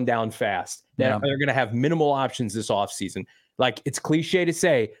 that are going down fast, that are going to have minimal options this offseason. Like, it's cliche to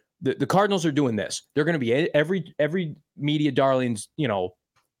say the Cardinals are doing this. They're going to be every media darling's,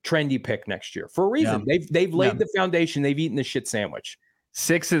 trendy pick next year for a reason. They've laid the foundation. They've eaten the shit sandwich.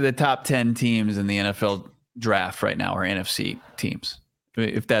 6 of the top 10 teams in the NFL draft right now are NFC teams,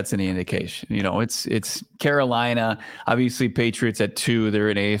 if that's any indication. It's Carolina, obviously Patriots at 2. They're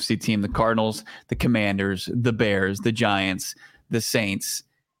an AFC team. The Cardinals, the Commanders, the Bears, the Giants, the Saints,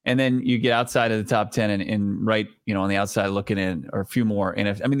 and then you get outside of the top 10 and right, on the outside looking in are a few more. The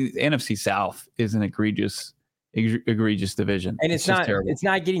NFC South is an egregious division. And it's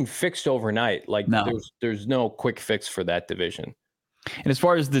not getting fixed overnight. Like, no. There's no quick fix for that division. And as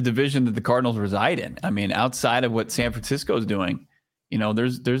far as the division that the Cardinals reside in, outside of what San Francisco is doing,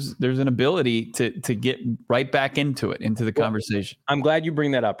 there's an ability to get right back into the conversation. I'm glad you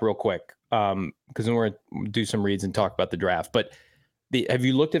bring that up real quick. Because then we're going to do some reads and talk about the draft. But have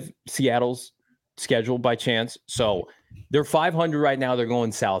you looked at Seattle's schedule by chance? So they're 500 right now. They're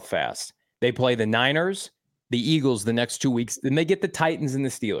going south fast. They play the Niners, the Eagles the next 2 weeks. Then they get the Titans and the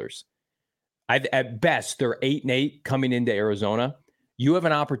Steelers. At best, they're 8-8 coming into Arizona. You have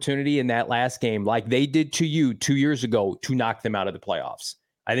an opportunity in that last game, like they did to you 2 years ago, to knock them out of the playoffs.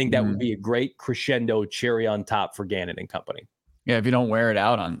 I think that would be a great crescendo cherry on top for Gannon and company. Yeah, if you don't wear it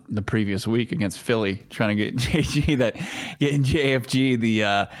out on the previous week against Philly, trying to get getting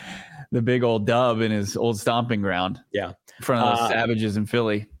JFG the big old dub in his old stomping ground. Yeah, in front of those savages in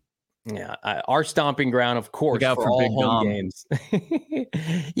Philly. Yeah, our stomping ground, of course, for all home Dom. Games.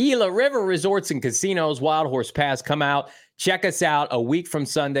 Gila River Resorts and Casinos, Wild Horse Pass. Come out, check us out a week from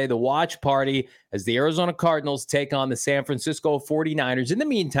Sunday, the watch party as the Arizona Cardinals take on the San Francisco 49ers. In the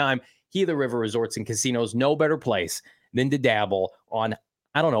meantime, Gila River Resorts and Casinos, no better place than to dabble on,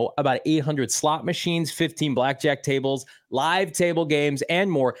 about 800 slot machines, 15 blackjack tables, live table games, and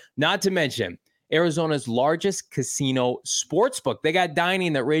more. Not to mention Arizona's largest casino sportsbook. They got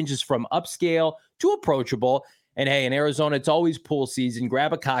dining that ranges from upscale too approachable. And hey, in Arizona, it's always pool season.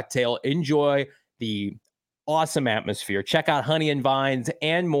 Grab a cocktail, enjoy the awesome atmosphere. Check out Honey and Vines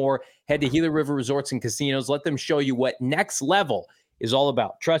and more. Head to Gila River Resorts and Casinos. Let them show you what next level is all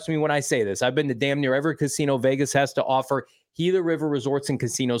about. Trust me when I say this. I've been to damn near every casino Vegas has to offer. Gila River Resorts and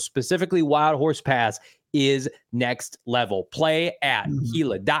Casinos, specifically Wild Horse Pass, is next level. Play at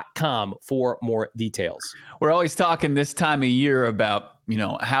Gila.com for more details. We're always talking this time of year about,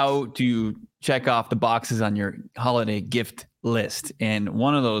 how to check off the boxes on your holiday gift list. And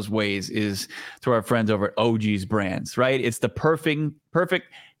one of those ways is through our friends over at OG's Brands, right? It's the perfect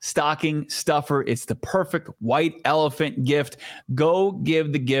stocking stuffer. It's the perfect white elephant gift. Go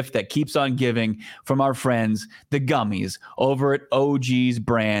give the gift that keeps on giving from our friends, the gummies over at OG's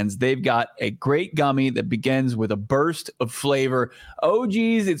Brands. They've got a great gummy that begins with a burst of flavor.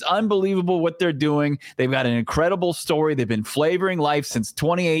 OG's, it's unbelievable what they're doing. They've got an incredible story. They've been flavoring life since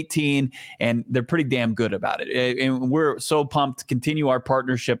 2018, and they're pretty damn good about it. And we're so pumped to continue our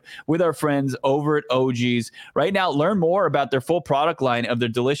partnership with our friends over at OG's. Right now, learn more about their full product line of their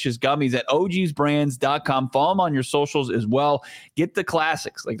delicious gummies at ogsbrands.com. Follow them on your socials as well. Get the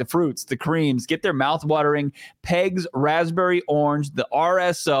classics like the fruits, the creams, get their mouth-watering Pegs Raspberry Orange, the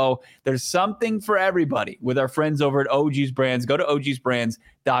RSO. There's something for everybody with our friends over at OG's Brands. Go to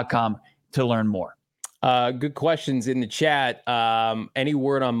ogsbrands.com to learn more. Good questions in the chat. Any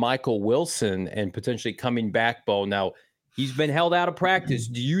word on Michael Wilson and potentially coming back, Bo? Now, he's been held out of practice.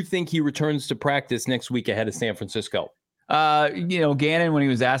 Do you think he returns to practice next week ahead of San Francisco? Gannon, when he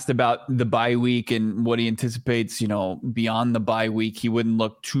was asked about the bye week and what he anticipates, beyond the bye week, he wouldn't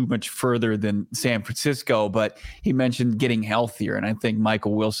look too much further than San Francisco, but he mentioned getting healthier. And I think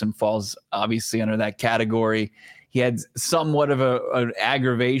Michael Wilson falls obviously under that category. He had somewhat of an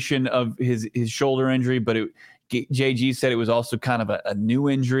aggravation of his shoulder injury, but JG said it was also kind of a new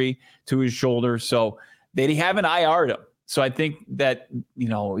injury to his shoulder. So they haven't IR'd him. So I think that,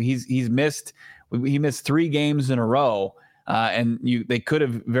 he missed 3 games in a row. And they could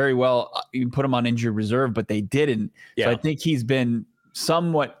have very well put him on injured reserve, but they didn't. Yeah. So I think he's been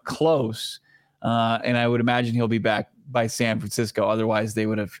somewhat close, and I would imagine he'll be back by San Francisco. Otherwise, they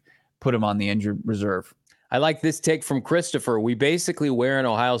would have put him on the injured reserve. I like this take from Christopher. We basically wear in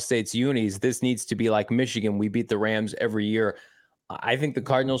Ohio State's unis. This needs to be like Michigan. We beat the Rams every year. I think the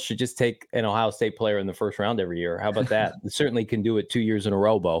Cardinals should just take an Ohio State player in the first round every year. How about that? They certainly can do it 2 years in a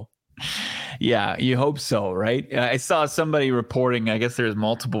row, Bo. Yeah, you hope so, right? I saw somebody reporting, I guess there's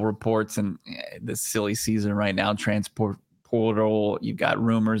multiple reports in this silly season right now, transport portal. You've got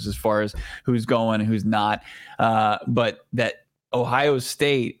rumors as far as who's going and who's not. But that Ohio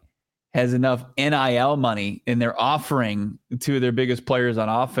State has enough NIL money and they're offering 2 of their biggest players on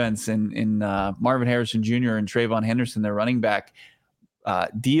offense in Marvin Harrison Jr. and Trayvon Henderson, their running back,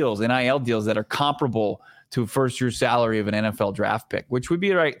 NIL deals that are comparable to a first-year salary of an NFL draft pick, which would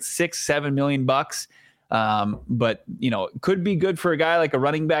be like $6-7 million bucks. But it could be good for a guy like a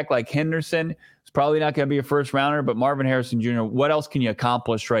running back like Henderson. It's probably not going to be a first rounder, but Marvin Harrison Jr., what else can you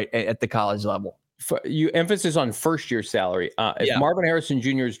accomplish right at the college level? You emphasis on first-year salary. If Marvin Harrison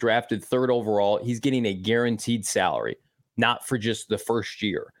Jr. is drafted 3rd overall, he's getting a guaranteed salary, not for just the first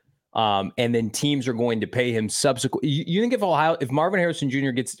year. And then teams are going to pay him subsequent. You think if Marvin Harrison Jr.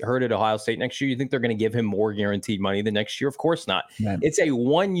 gets hurt at Ohio State next year, you think they're going to give him more guaranteed money the next year? Of course not. Yeah. It's a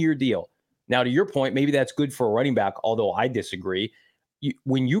 1-year deal. Now, to your point, maybe that's good for a running back, although I disagree.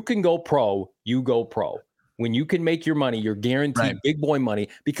 When you can go pro, you go pro. When you can make your money, you're guaranteed big boy money,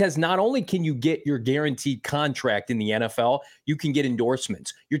 because not only can you get your guaranteed contract in the NFL, you can get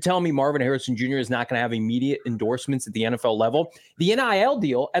endorsements. You're telling me Marvin Harrison Jr. is not going to have immediate endorsements at the NFL level? The NIL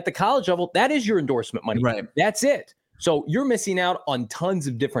deal at the college level, that is your endorsement money. Right. That's it. So you're missing out on tons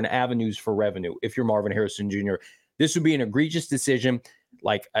of different avenues for revenue if you're Marvin Harrison Jr. This would be an egregious decision.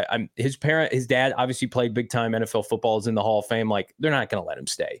 Like his dad obviously played big time NFL football, is in the Hall of Fame. Like, they're not going to let him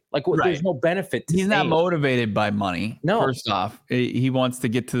stay. Like, there's no benefit to He's staying. Not motivated by money. No. First off, he wants to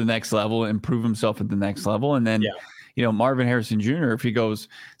get to the next level and prove himself at the next level. And then, Marvin Harrison Jr., if he goes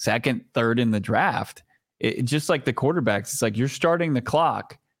 2nd, 3rd in the draft, it just like the quarterbacks, it's like you're starting the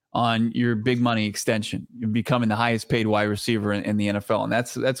clock on your big money extension. You're becoming the highest paid wide receiver in the NFL. And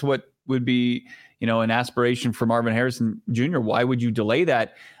that's what would be, an aspiration for Marvin Harrison Jr. Why would you delay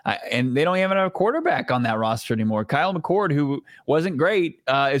that? And they don't even have a quarterback on that roster anymore. Kyle McCord, who wasn't great,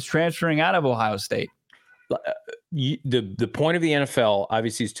 is transferring out of Ohio State. The point of the NFL,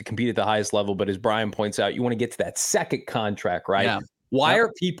 obviously, is to compete at the highest level. But as Brian points out, you want to get to that second contract, right? Yeah. Why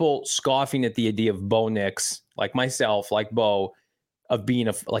are people scoffing at the idea of Bo Nix, like myself, like Bo, of being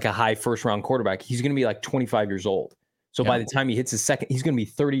a high first-round quarterback? He's going to be like 25 years old. So by the time he hits his second, he's going to be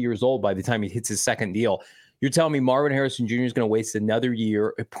 30 years old by the time he hits his second deal. You're telling me Marvin Harrison Jr. is going to waste another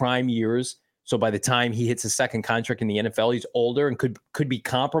year, prime years. So by the time he hits his second contract in the NFL, he's older and could be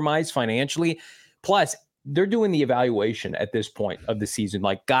compromised financially. Plus, they're doing the evaluation at this point of the season.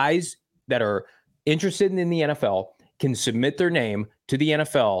 Like, guys that are interested in the NFL can submit their name to the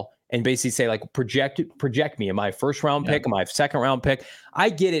NFL and basically say, like, project me. Am I a first round pick? Am I a second round pick? I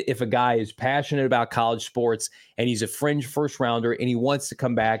get it if a guy is passionate about college sports and he's a fringe first rounder and he wants to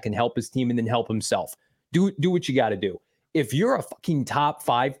come back and help his team and then help himself. Do what you got to do. If you're a fucking top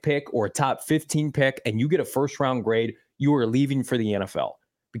 5 pick or a top 15 pick and you get a first round grade, you are leaving for the NFL,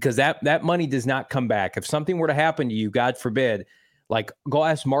 because that money does not come back. If something were to happen to you, God forbid, like, go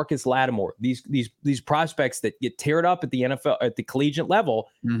ask Marcus Lattimore. These prospects that get teared up at the NFL, at the collegiate level,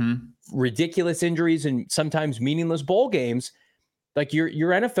 ridiculous injuries and sometimes meaningless bowl games. Like, your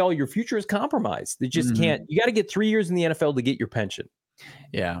NFL, your future is compromised. They just can't. You got to get 3 years in the NFL to get your pension.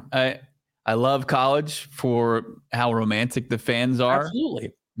 Yeah, I love college for how romantic the fans are.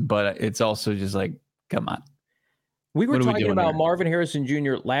 Absolutely, but it's also just like, come on. We were talking about Marvin Harrison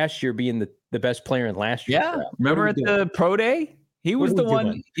Jr. last year being the best player in last year's draft. Remember at the pro day? He was the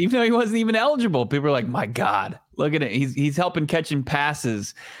one, even though he wasn't even eligible. People were like, my God, look at it. He's helping catching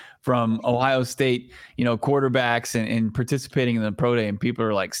passes from Ohio State, quarterbacks and participating in the pro day. And people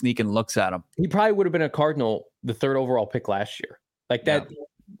are like sneaking looks at him. He probably would have been a Cardinal, the 3rd overall pick last year. Like that. Yeah.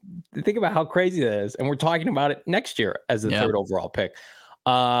 Think about how crazy that is. And we're talking about it next year as the 3rd overall pick.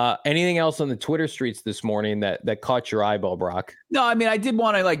 Anything else on the Twitter streets this morning that caught your eyeball, Brock? No, I mean, I did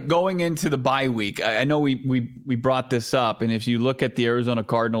want to, like, going into the bye week. I know we brought this up, and if you look at the Arizona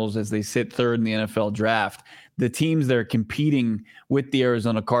Cardinals as they sit 3rd in the NFL draft, the teams that are competing with the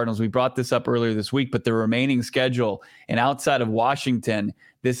Arizona Cardinals, we brought this up earlier this week, but the remaining schedule and outside of Washington,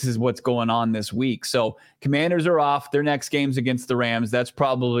 this is what's going on this week. So Commanders are off. Their next game's against the Rams. That's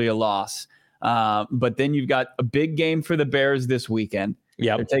probably a loss. But then you've got a big game for the Bears this weekend.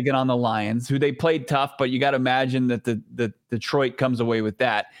 Yeah, they're taking on the Lions, who they played tough, but you got to imagine that the Detroit comes away with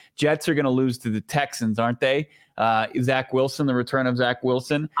that. Jets are going to lose to the Texans, aren't they? Zach Wilson, the return of Zach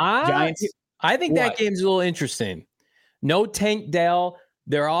Wilson. Giants. I think that game's a little interesting. No Tank Dell.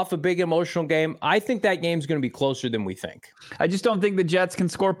 They're off a big emotional game. I think that game's going to be closer than we think. I just don't think the Jets can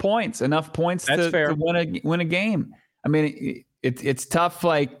score enough points to win a game. I mean, it's tough.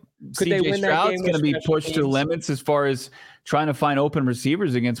 Like, CJ Stroud's going to be pushed to the limits as far as trying to find open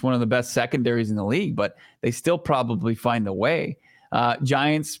receivers against one of the best secondaries in the league, but they still probably find a way.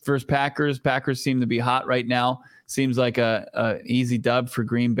 Giants versus Packers. Packers seem to be hot right now. Seems like a easy dub for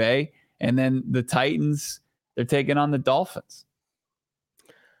Green Bay. And then the Titans, they're taking on the Dolphins.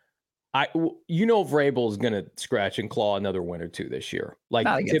 Vrabel is going to scratch and claw another win or two this year. Like,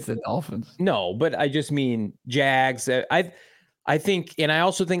 not against the Dolphins. No, but I just mean Jags. I think, and I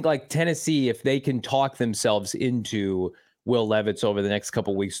also think, like, Tennessee, if they can talk themselves into Will Levis over the next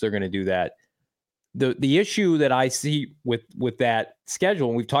couple of weeks, they're going to do that. The issue that I see with that schedule,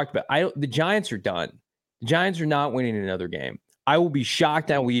 and we've talked about, the Giants are done. The Giants are not winning another game. I will be shocked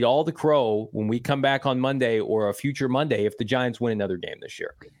and we eat all the crow when we come back on Monday or a future Monday if the Giants win another game this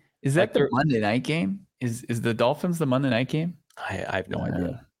year. Is that the Monday night game? Is the Dolphins the Monday night game? I have no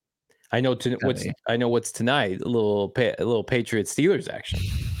idea. I know what's tonight. A little Patriots Steelers action.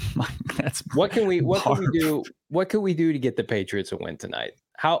 What can we do? What can we do to get the Patriots a win tonight?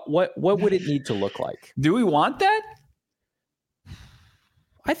 What would it need to look like? Do we want that?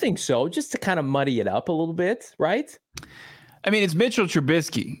 I think so, just to kind of muddy it up a little bit, right? I mean, it's Mitchell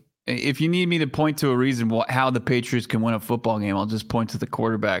Trubisky. If you need me to point to a reason how the Patriots can win a football game, I'll just point to the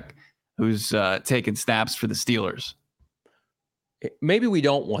quarterback who's taking snaps for the Steelers. Maybe we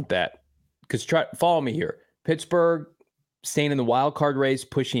don't want that, because follow me here. Pittsburgh staying in the wild card race,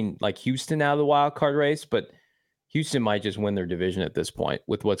 pushing like Houston out of the wild card race, but Houston might just win their division at this point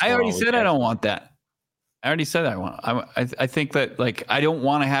with what's going on. I already said I don't want that. I already said I want. I think that, like, I don't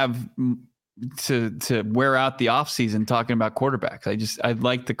want to have to wear out the offseason talking about quarterbacks. I'd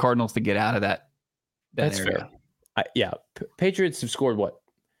like the Cardinals to get out of that. That's area. Fair. Patriots have scored what?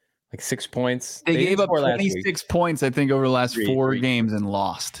 Like 6 points. They gave up 26 points, I think, over the last four games and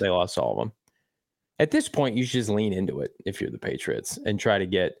lost. They lost all of them. At this point, you should just lean into it if you're the Patriots and try to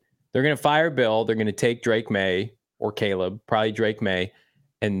get – they're going to fire Bill. They're going to take Drake May or Caleb, probably Drake May,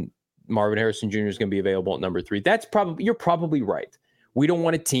 and Marvin Harrison Jr. is going to be available at number 3. You're probably right. We don't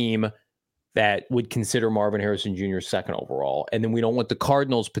want a team that would consider Marvin Harrison Jr. second overall, and then we don't want the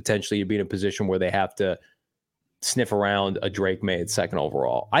Cardinals potentially to be in a position where they have to sniff around a Drake May at second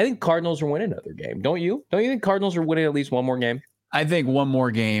overall. I think Cardinals are winning another game. Don't you? Don't you think Cardinals are winning at least one more game? I think one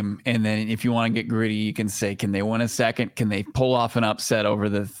more game, and then if you want to get gritty, you can say, can they win a second? Can they pull off an upset over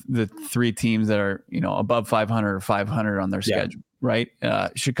the three teams that are above 500 or 500 on their schedule? Right?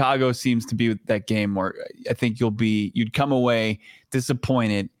 Chicago seems to be that game where I think you'd come away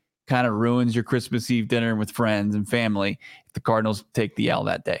disappointed. Kind of ruins your Christmas Eve dinner with friends and family if the Cardinals take the L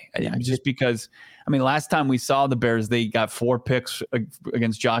that day. Just because, last time we saw the Bears, they got 4 picks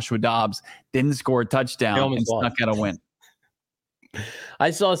against Joshua Dobbs, didn't score a touchdown, and snuck out a win.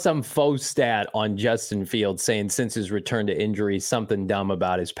 I saw some faux stat on Justin Fields saying since his return to injury, something dumb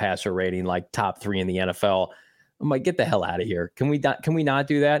about his passer rating, like top 3 in the NFL. I'm like, get the hell out of here. Can we not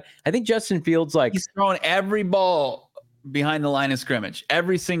do that? I think Justin Fields, he's throwing every ball behind the line of scrimmage,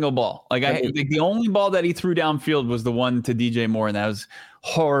 every single ball. The only ball that he threw downfield was the one to DJ Moore, and that was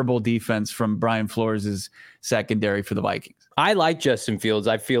horrible defense from Brian Flores' secondary for the Vikings. I like Justin Fields.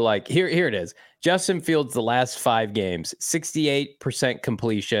 I feel like here it is. Justin Fields, the last 5 games, 68%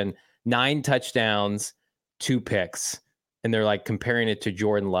 completion, 9 touchdowns, 2 picks. And they're comparing it to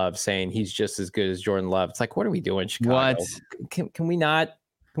Jordan Love, saying he's just as good as Jordan Love. It's what are we doing, Chicago? What? Can we not?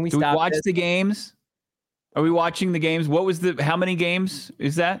 Can we Do stop we watch the games? Are we watching the games? How many games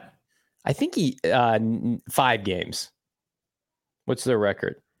is that? I think 5 games. What's their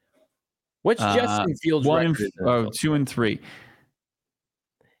record? What's Justin Fields' record? 2-3.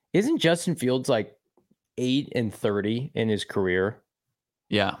 Isn't Justin Fields 8-30 in his career?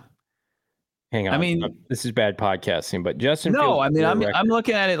 Yeah. Hang on. This is bad podcasting, but Justin Fields. No, I'm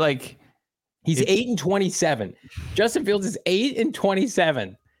looking at it he's 8-27. Justin Fields is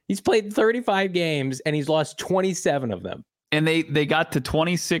 8-27. He's played 35 games and he's lost 27 of them. And they got to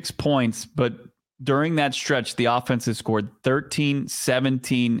 26 points, but during that stretch, the offense has scored 13,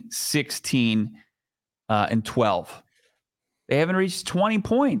 17, 16, and 12. They haven't reached 20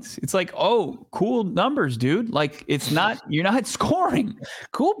 points. It's oh, cool numbers, dude. You're not scoring.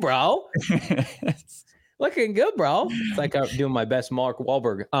 Cool, bro. Looking good, bro. It's I'm doing my best Mark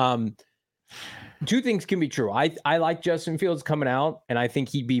Wahlberg. 2 things can be true. I like Justin Fields coming out, and I think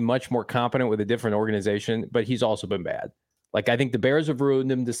he'd be much more competent with a different organization, but he's also been bad. I think the Bears have ruined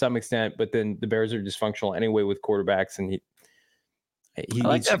him to some extent, but then the Bears are dysfunctional anyway with quarterbacks, and he I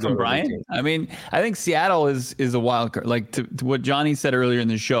like that from Brian. I think Seattle is a wild card. To what Johnny said earlier in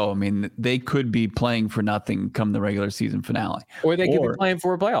the show, they could be playing for nothing come the regular season finale. Or they could be playing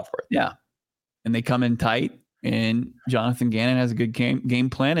for a playoff berth. Yeah. And they come in tight, and Jonathan Gannon has a good game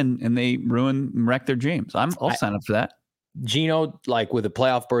plan, and they wreck their dreams. I'll sign up for that. Gino, with a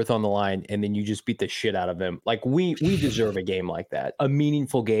playoff berth on the line, and then you just beat the shit out of him. We deserve a game like that, a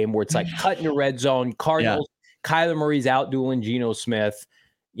meaningful game where it's cut in the red zone. Cardinals, Kyler Murray's out dueling Geno Smith.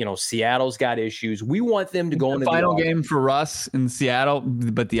 Seattle's got issues. We want them to go into the final game for Russ in Seattle,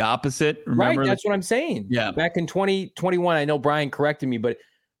 but the opposite. Remember? Right, that's what I'm saying. Yeah. Back in 2021, I know Brian corrected me, but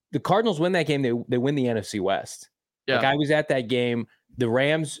the Cardinals win that game. They win the NFC West. Yeah. I was at that game. The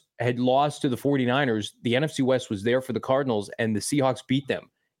Rams had lost to the 49ers. The NFC West was there for the Cardinals, and the Seahawks beat them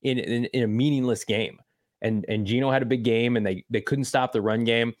in a meaningless game. And Geno had a big game, and they couldn't stop the run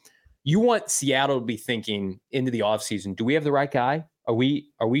game. You want Seattle to be thinking into the offseason, do we have the right guy? Are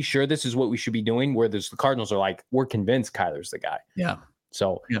we sure this is what we should be doing? Where the Cardinals are we're convinced Kyler's the guy. Yeah.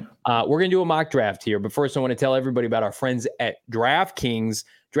 So we're going to do a mock draft here. But first, I want to tell everybody about our friends at DraftKings.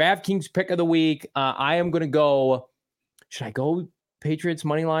 DraftKings pick of the week. I am going to go. Should I go Patriots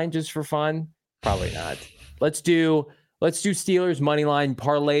money line just for fun? Probably not. Let's do Steelers money line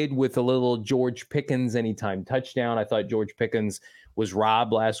parlayed with a little George Pickens anytime touchdown. I thought George Pickens was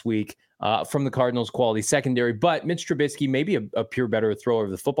robbed last week from the Cardinals' quality secondary, but Mitch Trubisky may be a pure better thrower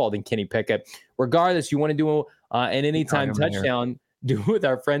of the football than Kenny Pickett. Regardless, you want to do an anytime touchdown, do it with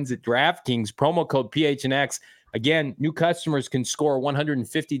our friends at DraftKings. Promo code PHNX. Again, new customers can score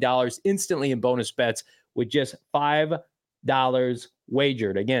 $150 instantly in bonus bets with just $5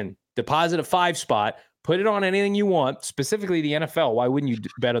 wagered. Again, deposit a 5 spot, put it on anything you want, specifically the NFL. Why wouldn't you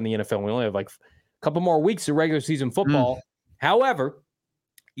bet on the NFL? We only have a couple more weeks of regular season football. However,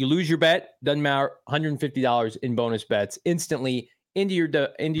 you lose your bet, doesn't matter, $150 in bonus bets instantly into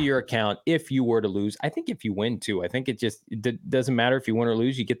your account if you were to lose. I think if you win too, I think it doesn't matter if you win or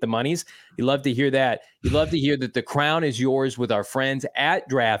lose, you get the monies. You love to hear that. You love to hear that the crown is yours with our friends at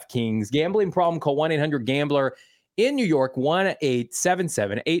DraftKings. Gambling problem, call 1-800-GAMBLER. In New York,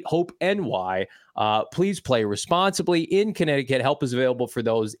 1-877-8-HOPE-NY. Please play responsibly. In Connecticut, help is available for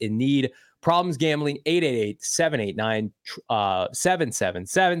those in need. Problems gambling,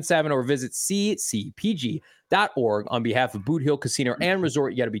 888-789-7777, or visit ccpg.org on behalf of Boot Hill Casino and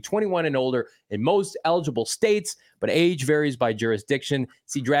Resort. You got to be 21 and older in most eligible states, but age varies by jurisdiction.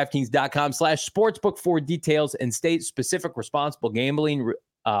 See DraftKings.com/sportsbook for details and state-specific responsible gambling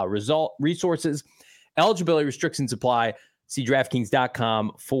resources. Eligibility restrictions apply. See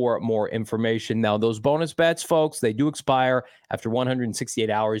DraftKings.com for more information. Now, those bonus bets, folks, they do expire after 168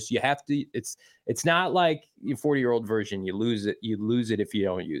 hours. You have to. It's not like your 40-year-old version. You lose it. You lose it if you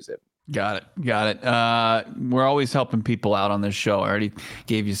don't use it. Got it. We're always helping people out on this show. I already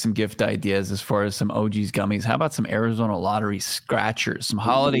gave you some gift ideas as far as some OG's gummies. How about some Arizona Lottery scratchers, some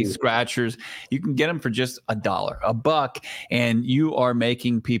holiday scratchers? You can get them for just $1, and you are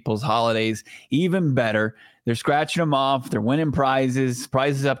making people's holidays even better. They're scratching them off. They're winning prizes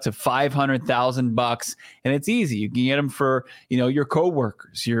up to $500,000, and it's easy. You can get them for your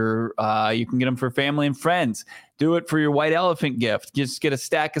coworkers. You can get them for family and friends. Do it for your white elephant gift. Just get a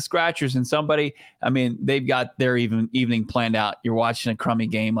stack of scratchers, and somebody, they've got their evening planned out. You're watching a crummy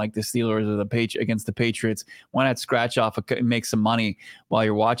game like the Steelers or against the Patriots. Why not scratch off and make some money while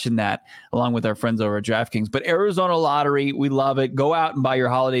you're watching that, along with our friends over at DraftKings? But Arizona Lottery, we love it. Go out and buy your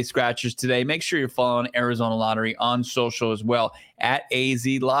holiday scratchers today. Make sure you're following Arizona Lottery on social as well, at AZ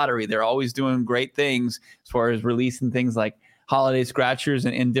Lottery. They're always doing great things as far as releasing things like holiday scratchers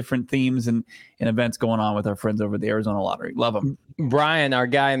and different themes and events going on with our friends over at the Arizona Lottery. Love them. Brian, our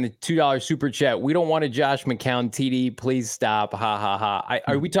guy in the $2 super chat, we don't want a Josh McCown TD. Please stop. Ha, ha, ha.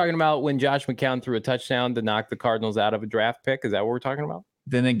 Are we talking about when Josh McCown threw a touchdown to knock the Cardinals out of a draft pick? Is that what we're talking about?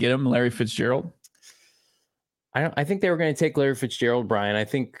 Then they get him Larry Fitzgerald? I think they were going to take Larry Fitzgerald, Brian. I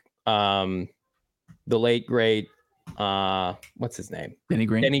think the late, great, what's his name? Denny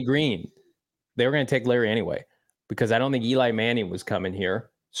Green. They were going to take Larry anyway, because I don't think Eli Manning was coming here.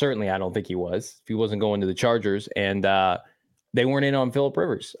 Certainly, I don't think he was, if he wasn't going to the Chargers. And they weren't in on Phillip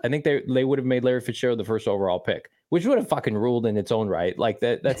Rivers. I think they would have made Larry Fitzgerald the first overall pick, which would have fucking ruled in its own right. Like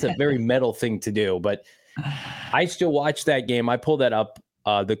that's a very metal thing to do. But I still watch that game. I pulled that up,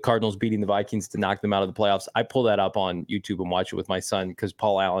 the Cardinals beating the Vikings to knock them out of the playoffs. I pull that up on YouTube and watch it with my son because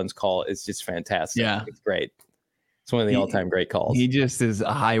Paul Allen's call is just fantastic. Yeah, it's great. It's one of the all-time great calls. He just is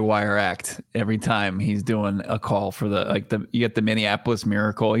a high wire act every time he's doing a call for you get the Minneapolis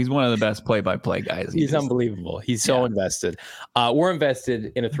Miracle. He's one of the best play-by-play guys. He's unbelievable. He's so invested. We're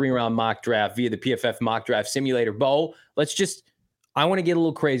invested in a 3-round mock draft via the PFF mock draft simulator. Bo, I want to get a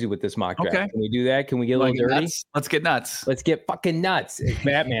little crazy with this mock draft. Okay. Can we do that? Can we get a little dirty? Let's get nuts. Let's get fucking nuts, as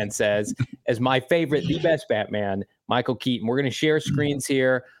Batman says, as my favorite, the best Batman, Michael Keaton. We're going to share screens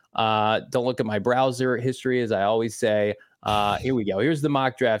here. Don't look at my browser history, as I always say. Here we go. Here's the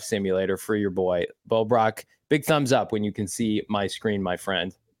mock draft simulator for your boy, Bo Brock. Big thumbs up when you can see my screen, my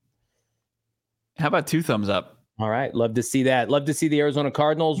friend. How about 2 thumbs up? All right. Love to see that. Love to see the Arizona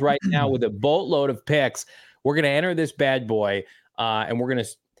Cardinals right now with a boatload of picks. We're going to enter this bad boy, and we're going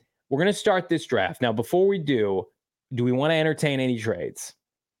to start this draft. Now, before we do we want to entertain any trades?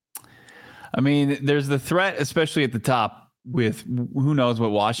 There's the threat, especially at the top, with who knows what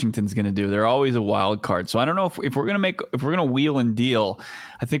Washington's going to do. They're always a wild card. So I don't know if we're going to wheel and deal.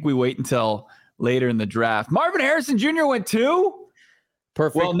 I think we wait until later in the draft. Marvin Harrison Jr. went 2.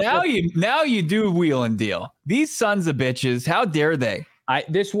 Perfect. Well, now you do wheel and deal. These sons of bitches, how dare they?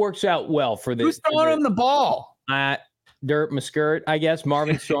 This works out well for this. Who's throwing him the ball? Dirt Muskirt, I guess.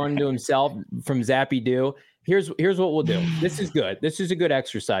 Marvin's throwing to himself from Zappy Doo. Here's what we'll do. This is good. This is a good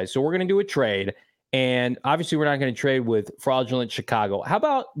exercise. So we're going to do a trade. And obviously, we're not going to trade with fraudulent Chicago. How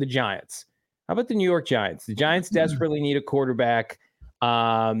about the Giants? How about the New York Giants? The Giants desperately need a quarterback.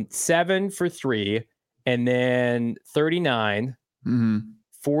 7 for 3, and then 39,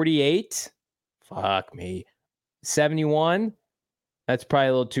 48. Fuck me. 71. That's probably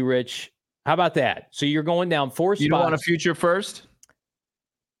a little too rich. How about that? So you're going down 4 spots. You don't want a future first?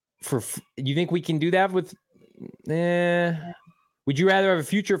 You think we can do that with? Would you rather have a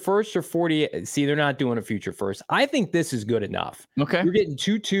future first or 40? See, they're not doing a future first. I think this is good enough. Okay. You're getting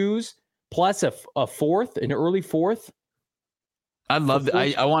 2 2s plus a 4th, an early 4th. I'd love to.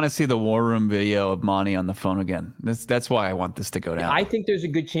 I want to see the War Room video of Monty on the phone again. That's why I want this to go down. I think there's a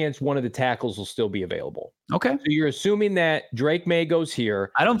good chance one of the tackles will still be available. Okay. So you're assuming that Drake May goes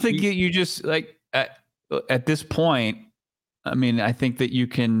here. I don't think you just like at this point. I think that you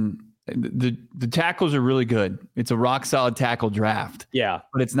can. The tackles are really good. It's a rock solid tackle draft. Yeah,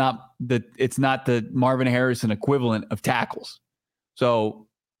 but it's not the Marvin Harrison equivalent of tackles. So,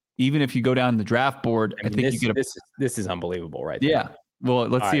 even if you go down the draft board, I think you get this is unbelievable, right? Yeah. There. Well,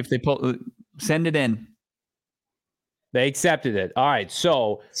 let's see if they send it in. They accepted it. All right.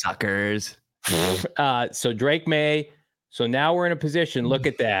 So suckers. So Drake May. So now we're in a position. Look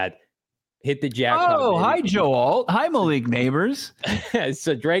at that. Hit the jackpot. Oh, baby. Hi, Joe Alt. Hi, Malik Neighbors.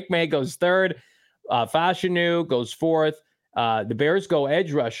 So Drake May goes third. Fashanu goes fourth. The Bears go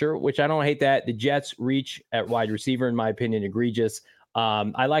edge rusher, which I don't hate that. The Jets reach at wide receiver, in my opinion, egregious.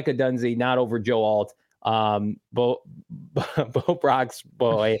 I like a Dunzy, not over Joe Alt. Bo Brock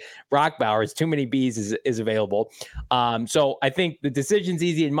Bowers, too many B's is available. So I think the decision's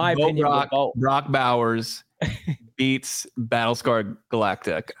easy, in my opinion. Brock Bowers beats Battlescar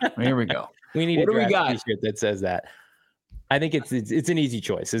Galactic. Here we go. We need a t-shirt that says that. I think it's an easy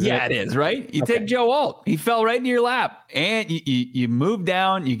choice, isn't it? Yeah, it is, right? You take Joe Alt. He fell right into your lap. And you move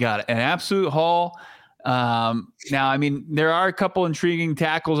down. You got an absolute haul. Now, I mean, there are a couple intriguing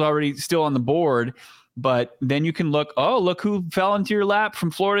tackles already still on the board. But then you can look who fell into your lap from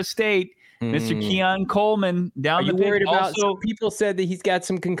Florida State. Mr. Keon Coleman down the pit. Are you worried about? So people said that he's got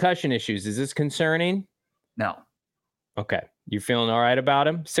some concussion issues. Is this concerning? No. Okay. You feeling all right about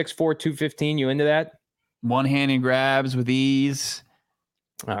him? 6'4", 215. You into that? One-handed grabs with ease.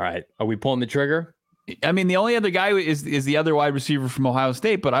 All right. Are we pulling the trigger? I mean, the only other guy is the other wide receiver from Ohio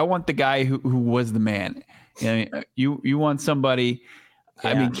State, but I want the guy who was the man. You want somebody. Yeah.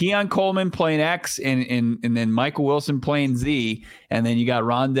 I mean, Keon Coleman playing X and then Michael Wilson playing Z, and then you got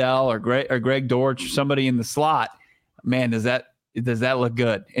Rondell or Greg Dortch, somebody in the slot. Man, does that look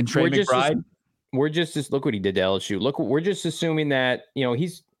good? And Trey McBride. We're just look what he did to LSU. We're just assuming that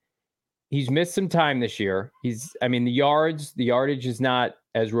he's missed some time this year. The yardage is not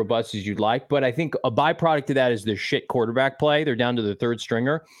as robust as you'd like, but I think a byproduct of that is the shit quarterback play. They're down to the third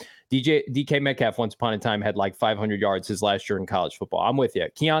stringer. DK Metcalf once upon a time had like 500 yards his last year in college football. I'm with you.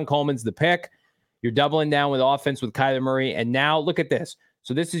 Keon Coleman's the pick. You're doubling down with offense with Kyler Murray. And now look at this.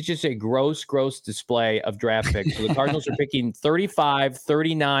 So this is just a gross display of draft picks. So the Cardinals are picking 35,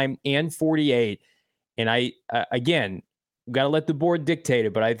 39, and 48. And again, got to let the board dictate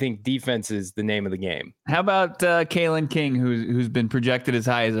it, but I think defense is the name of the game. How about Kalen King, who's been projected as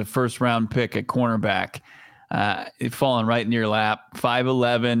high as a first-round pick at cornerback? Falling right in your lap,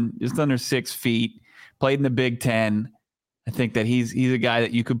 5'11", just under 6 feet, played in the Big Ten. I think that he's a guy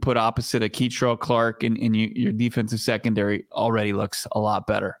that you could put opposite of Keitrell Clark, and your defensive secondary already looks a lot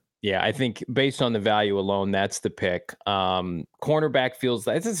better. Yeah, I think based on the value alone, that's the pick. Cornerback feels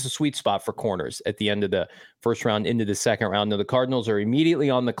like this is a sweet spot for corners at the end of the first round into the second round. Now the Cardinals are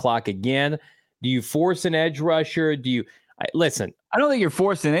immediately on the clock again. Do you force an edge rusher? Listen? I don't think you're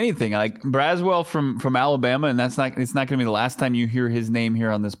forcing anything. Like Braswell from Alabama, and it's not going to be the last time you hear his name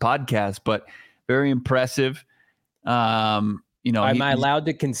here on this podcast, but very impressive. Am I allowed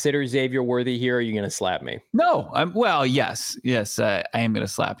to consider Xavier Worthy here? Or are you going to slap me? No. Yes, I am going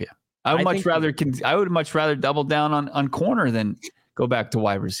to slap you. I would much rather double down on corner than go back to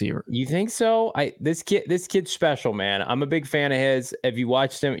wide receiver. You think so? This kid's special, man. I'm a big fan of his. If you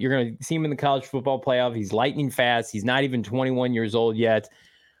watched him, you're going to see him in the college football playoff. He's lightning fast. He's not even 21 years old yet.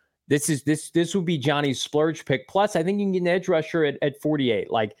 This would be Johnny's splurge pick. Plus, I think you can get an edge rusher at 48.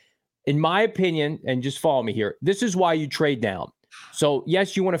 Like, in my opinion, and just follow me here, this is why you trade down. So,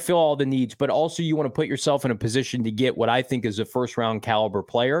 yes, you want to fill all the needs, but also you want to put yourself in a position to get what I think is a first-round caliber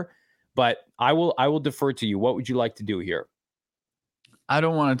player. But I will defer to you. What would you like to do here? I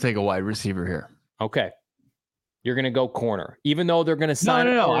don't want to take a wide receiver here. Okay. You're going to go corner, even though they're going to sign.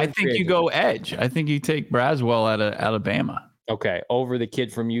 No. I think you go edge. I think you take Braswell out of Alabama. Okay. Over the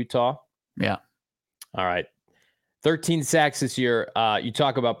kid from Utah? Yeah. All right. 13 sacks this year. You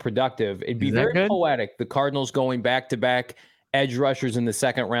talk about productive. It'd be very poetic. The Cardinals going back-to-back edge rushers in the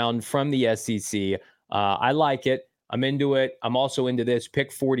second round from the SEC. I like it. I'm into it. I'm also into this.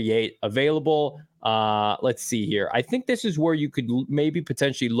 Pick 48 available. Let's see here. I think this is where you could maybe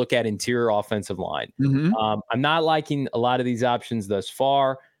potentially look at interior offensive line. Mm-hmm. I'm not liking a lot of these options thus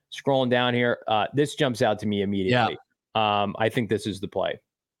far. Scrolling down here, this jumps out to me immediately. Yeah. I think this is the play.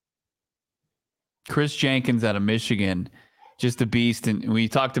 Chris Jenkins out of Michigan, just a beast. And we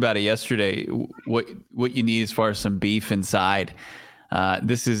talked about it yesterday, what you need as far as some beef inside.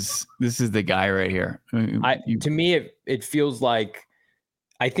 This is the guy right here. To me, it feels like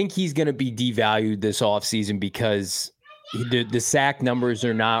I think he's going to be devalued this offseason because the sack numbers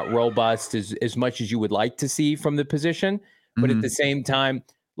are not robust as much as you would like to see from the position. But at the same time,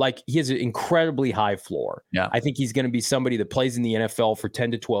 like, he has an incredibly high floor. Yeah. I think he's going to be somebody that plays in the NFL for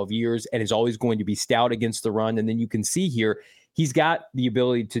 10 to 12 years and is always going to be stout against the run. And then you can see here, he's got the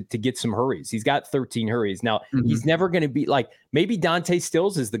ability to get some hurries. He's got 13 hurries. Now, he's never going to be like, maybe Dante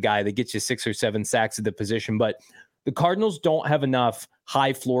Stills is the guy that gets you 6 or 7 sacks at the position, but the Cardinals don't have enough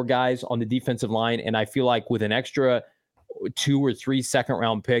high floor guys on the defensive line. And I feel like with an extra 2 or 3 second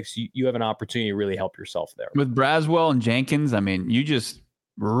round picks, you have an opportunity to really help yourself there. With Braswell and Jenkins, I mean, you just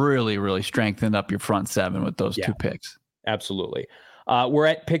really, really strengthened up your front 7 with those 2 picks. Absolutely. We're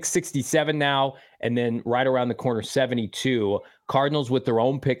at pick 67 now, and then right around the corner, 72. Cardinals with their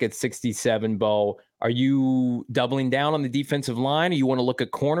own pick at 67, Bo. Are you doubling down on the defensive line, or you want to look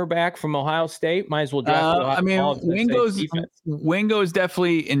at cornerback from Ohio State? Might as well draft Wingo is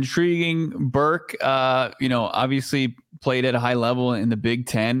definitely intriguing. Burke, obviously played at a high level in the Big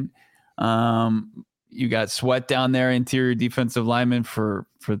Ten. You got Sweat down there, interior defensive lineman for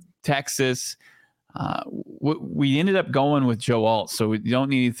Texas. We ended up going with Joe Alt, so we don't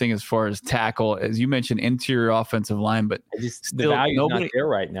need anything as far as tackle, as you mentioned, interior offensive line. But the value's not there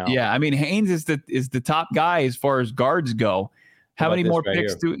right now. Yeah, I mean, Haynes is the top guy as far as guards go. How many more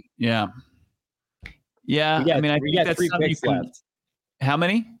picks do? Yeah. I mean, I think that's 3 picks left. How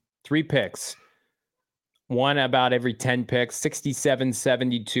many? 3 picks. One about every 10 picks, 67,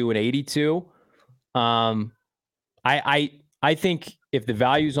 72, and 82. I think if the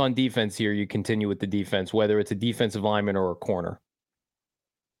value's on defense here, you continue with the defense, whether it's a defensive lineman or a corner.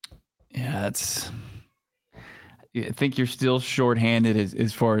 Yeah, I think you're still shorthanded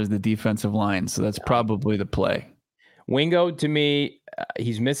as far as the defensive line, so that's probably the play. Wingo, to me,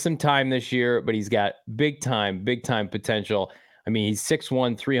 he's missed some time this year, but he's got big time potential. I mean, he's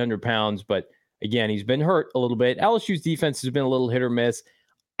 6'1", 300 pounds, but again, he's been hurt a little bit. LSU's defense has been a little hit or miss.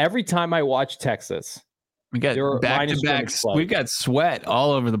 Every time I watch Texas, we got back-to-backs. We've got Sweat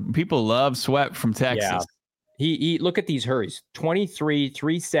all over people love Sweat from Texas. Yeah. He look at these hurries. 23,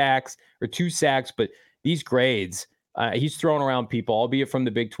 3 sacks or 2 sacks, but these grades, he's throwing around people, albeit from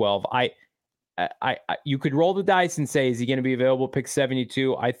the Big 12. You could roll the dice and say, is he going to be available pick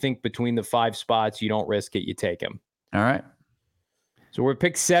 72? I think between the 5 spots, you don't risk it, you take him. All right. So we're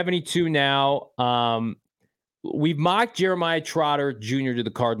pick 72 now. We've mocked Jeremiah Trotter Jr. to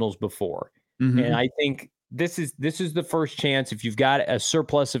the Cardinals before. And I think this is the first chance. If you've got a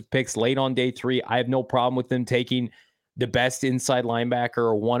surplus of picks late on day 3, I have no problem with them taking the best inside linebacker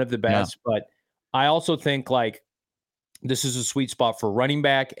or one of the best. Yeah. But I also think like this is a sweet spot for running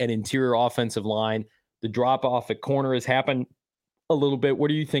back and interior offensive line. The drop off at corner has happened a little bit.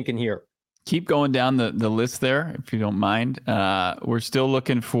 What are you thinking here? Keep going down the list there, if you don't mind. We're still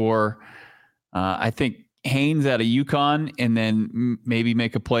looking for, I think, Haynes out of UConn, and then maybe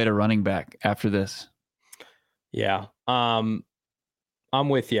make a play to running back after this. Yeah, I'm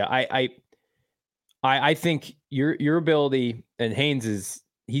with you. I think your ability, and Haynes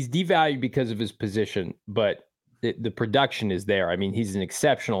he's devalued because of his position, but the production is there. I memean, he's an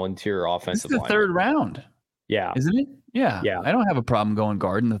exceptional interior offensive lineman. This is the 3rd round. Yeah. Isn't it? Yeah. I don't have a problem going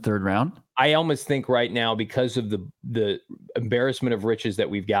guard in the 3rd round. I almost think right now, because of the embarrassment of riches that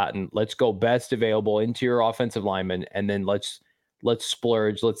we've gotten, let's go best available interior offensive lineman, and then let's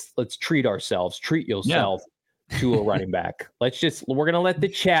splurge. Let's treat yourself to a running back. We're gonna let the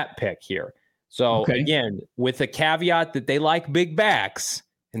chat pick here. So again, with a caveat that they like big backs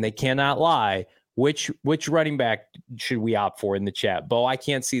and they cannot lie. Which running back should we opt for in the chat? Bo, I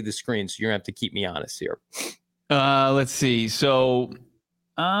can't see the screen, so you're gonna have to keep me honest here. Let's see. So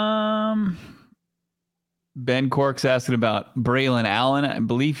Ben Cork's asking about Braylon Allen. I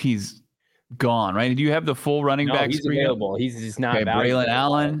believe he's gone, right? Do you have the full running back? He's available. He's just not. Okay, Braylon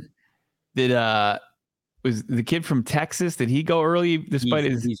Allen. Was the kid from Texas? Did he go early despite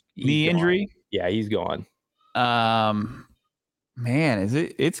his knee injury? Yeah, he's gone.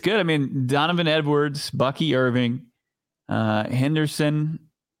 Man, it's good. I mean, Donovan Edwards, Bucky Irving, Henderson,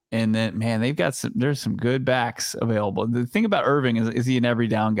 and then there's some good backs available. The thing about Irving is he an every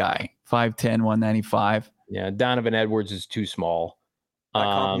down guy? 5'10", 195. Yeah, Donovan Edwards is too small. That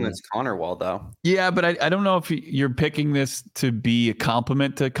compliments Connor well, though. Yeah, but I don't know if you're picking this to be a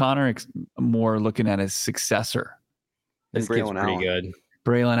compliment to Connor. More looking at his successor. This kid's pretty good.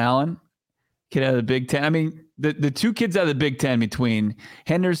 Braylon Allen, kid out of the Big Ten. I mean, the 2 kids out of the Big Ten between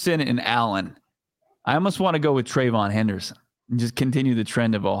Henderson and Allen, I almost want to go with Trayvon Henderson and just continue the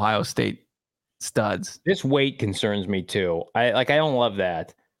trend of Ohio State studs. This weight concerns me too. I don't love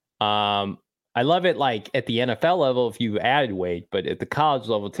that. I love it like at the NFL level if you added weight, but at the college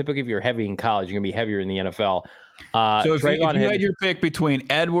level, typically if you're heavy in college, you're going to be heavier in the NFL. So if you had your pick between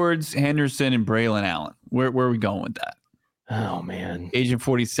Edwards, Henderson, and Braylon Allen, where are we going with that? Oh, man. Agent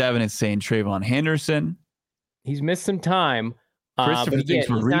 47 is saying Trayvon Henderson. He's missed some time. Christopher thinks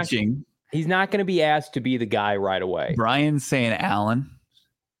we're reaching. He's not going to be asked to be the guy right away. Brian's saying Allen.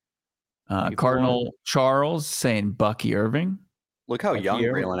 Cardinal Charles saying Bucky Irving. Look how young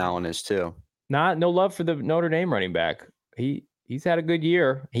Braylon Allen is too. No love for the Notre Dame running back. He's had a good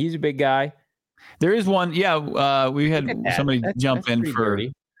year. He's a big guy. There is one. Yeah, we had somebody jump in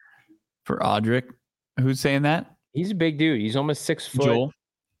for Audric. Who's saying that? He's a big dude. He's almost 6 foot. Joel.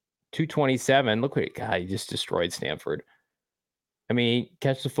 227. Look what God, he just destroyed Stanford. I mean,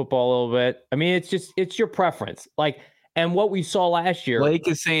 catch the football a little bit. I mean, it's your preference. Like, and what we saw last year. Blake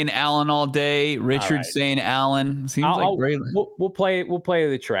is saying Allen all day. Richard's saying Allen. Seems like Braylon. We'll play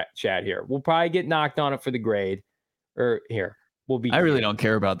the chat here. We'll probably get knocked on it for the grade. Or here. I really don't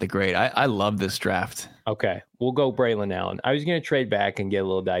care about the grade. I love this draft. Okay. We'll go Braylon Allen. I was gonna trade back and get a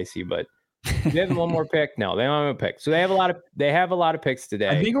little dicey, but they have one more pick. No, they don't have a pick. So they have a lot of picks today.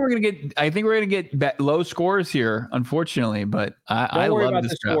 I think we're gonna get low scores here, unfortunately. But I don't worry love about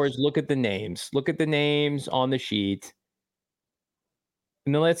this the draft. scores. Look at the names. Look at the names on the sheet.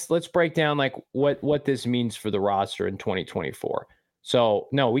 And then let's break down like what this means for the roster in 2024. So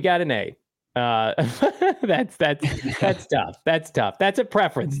no, we got an A. That's tough. That's tough. That's a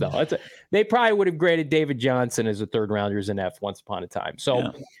preference though. They probably would have graded David Johnson as a third rounder as an F once upon a time.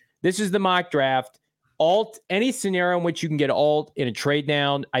 So This is the mock draft. Any scenario in which you can get alt in a trade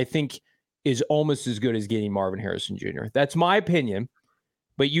down, I think is almost as good as getting Marvin Harrison Jr. That's my opinion.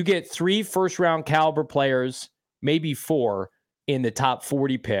 But you get 3 first-round caliber players, maybe 4 in the top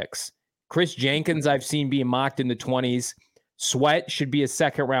 40 picks. Chris Jenkins, I've seen being mocked in the 20s. Sweat should be a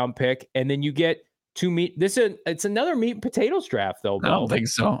second-round pick. And then you get 2 meat. It's another meat and potatoes draft, though, Bo. I don't think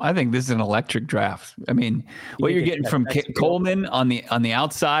so. I think this is an electric draft. I mean, what you're getting from Coleman on the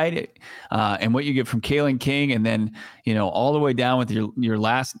outside, and what you get from Kalen King, and then all the way down with your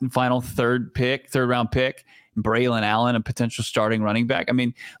last and final third round pick, Braylon Allen, a potential starting running back. I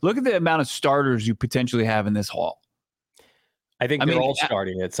mean, look at the amount of starters you potentially have in this haul. I think they're all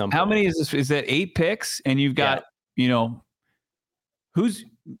starting at some point. How many is this? Is that 8 picks? And you've got who's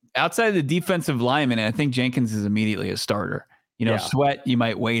outside of the defensive lineman, and I think Jenkins is immediately a starter. Sweat you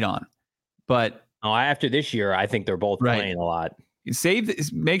might wait on. But after this year, I think they're both playing a lot. Save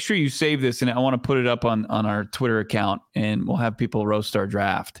this, make sure you save this, and I want to put it up on our Twitter account, and we'll have people roast our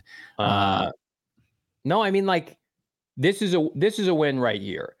draft. No, I mean, like, this is a win right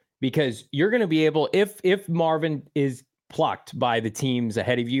here, because you're going to be able, if Marvin is plucked by the teams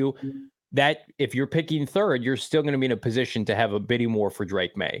ahead of you, that if you're picking third, you're still going to be in a position to have a bidding war for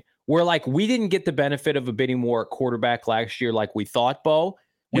Drake May. Where, like, we didn't get the benefit of a bidding war at quarterback last year like we thought, Bo.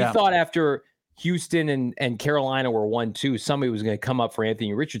 We thought after Houston and Carolina were 1-2, somebody was going to come up for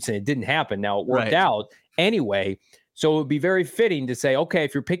Anthony Richardson. It didn't happen. Now it worked out anyway. So it would be very fitting to say, okay,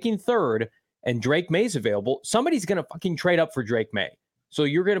 if you're picking third and Drake May's available, somebody's going to fucking trade up for Drake May. So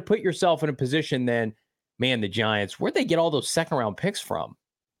you're going to put yourself in a position then, man, the Giants, where'd they get all those second round picks from?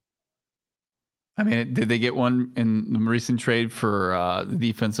 I mean, did they get one in the recent trade for the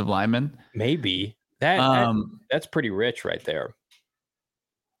defensive lineman? Maybe. That's pretty rich right there.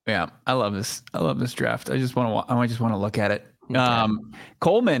 Yeah, I love this. I love this draft. I just want to look at it. Okay.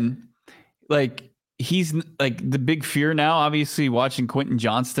 Coleman, like, he's like the big fear now, obviously, watching Quentin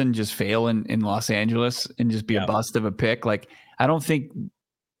Johnston just fail in Los Angeles and just be a bust of a pick. Like, I don't think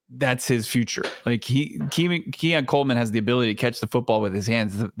that's his future. Like, Keon Coleman has the ability to catch the football with his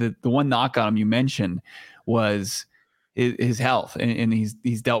hands. The one knock on him you mentioned was his health, and he's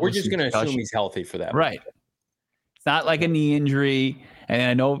dealt with. We're just going to assume he's healthy for that. Right. It's not like a knee injury. And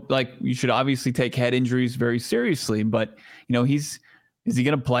I know, like, you should obviously take head injuries very seriously, but is he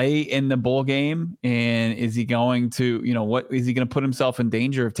going to play in the bowl game? And is he going to, what is he going to put himself in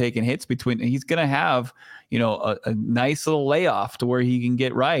danger of taking hits between? He's going to have, a nice little layoff to where he can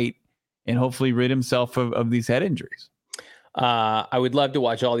get right and hopefully rid himself of these head injuries. I would love to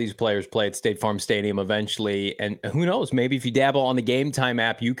watch all these players play at State Farm Stadium eventually. And who knows, maybe if you dabble on the Game Time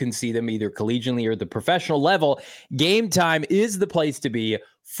app, you can see them either collegiately or at the professional level. Game Time is the place to be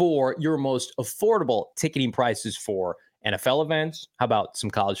for your most affordable ticketing prices for NFL events. How about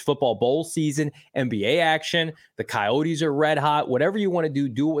some college football bowl season, NBA action? The Coyotes are red hot. Whatever you want to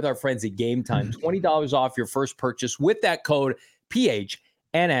do it with our friends at Game Time. $20 off your first purchase with that code PHNX.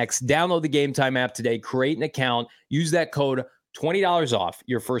 Download the Game Time app today. Create an account. Use that code. $20 off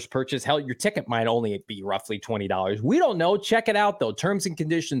your first purchase. Hell, your ticket might only be roughly $20. We don't know. Check it out, though. Terms and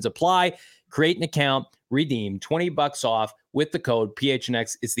conditions apply. Create an account. Redeem $20 off with the code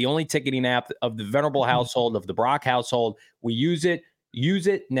PHNX. It's the only ticketing app of the Venerable household, of the Brock household. We use it. Use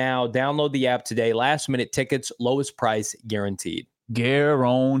it now. Download the app today. Last minute tickets, lowest price guaranteed.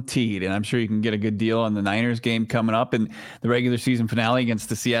 Guaranteed. And I'm sure you can get a good deal on the Niners game coming up in the regular season finale against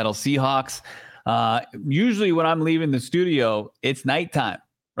the Seattle Seahawks. Usually when I'm leaving the studio, it's nighttime,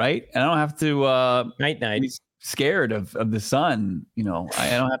 right? And I don't have to night. Be scared of the sun. I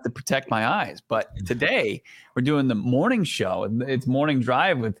don't have to protect my eyes. But today we're doing the morning show. It's morning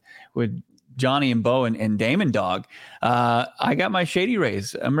drive with Johnny and Bo and Damon Dog. I got my Shady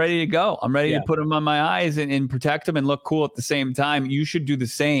Rays. I'm ready to go. I'm ready to put them on my eyes and protect them and look cool at the same time. You should do the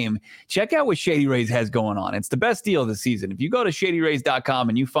same. Check out what Shady Rays has going on. It's the best deal of the season. If you go to shadyrays.com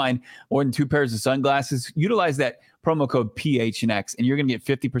and you find more than 2 pairs of sunglasses, utilize that promo code PHNX, and you're going to get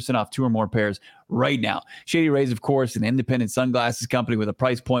 50% off 2 or more pairs right now. Shady Rays, of course, an independent sunglasses company with a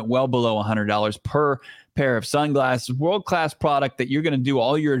price point well below $100 per pair of sunglasses. World-class product that you're going to do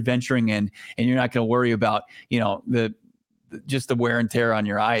all your adventuring in, and you're not going to worry about, just the wear and tear on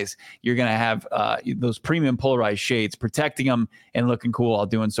your eyes. You're going to have those premium polarized shades protecting them and looking cool while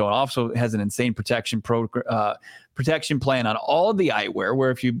doing so. It also has an insane protection plan on all the eyewear,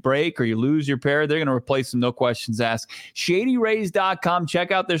 where if you break or you lose your pair, they're going to replace them, no questions asked. ShadyRays.com.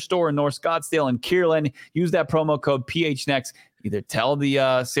 Check out their store in North Scottsdale and Kierland. Use that promo code PHNX. Either tell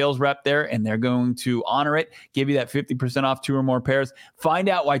the sales rep there and they're going to honor it, give you that 50% off 2 or more pairs. Find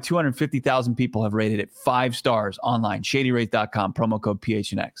out why 250,000 people have rated it 5 stars online. ShadyRays.com, promo code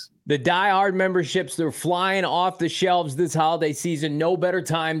PHNX. The Die Hard memberships, they're flying off the shelves this holiday season. No better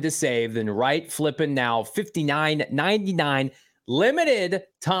time to save than right flipping now. $59.99, limited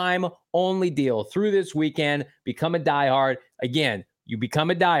time only deal through this weekend. Become a Die Hard. Again, you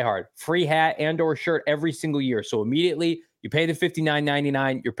become a Die Hard. Free hat and or shirt every single year. So immediately, you pay the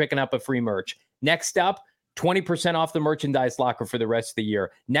 $59.99, you're picking up a free merch. Next up, 20% off the merchandise locker for the rest of the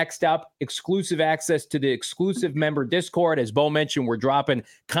year. Next up, exclusive access to the exclusive member Discord. As Bo mentioned, we're dropping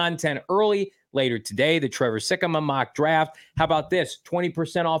content early later today, the Trevor Sikkema mock draft. How about this?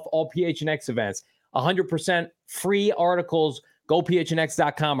 20% off all PHNX events, 100% free articles. Go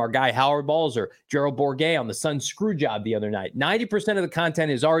PHNX.com. Our guy Howard Balzer, Gerald Bourget on the Sun screw job the other night. 90% of the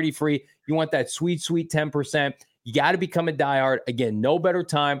content is already free. You want that sweet, sweet 10%. You got to become a diehard. Again, no better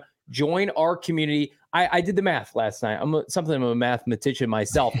time. Join our community. I did the math last night. I'm a mathematician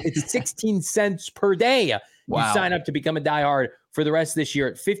myself. It's 16 cents per day. Wow. You sign up to become a diehard for the rest of this year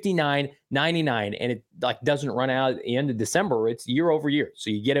at $59.99, and it doesn't run out at the end of December. It's year over year.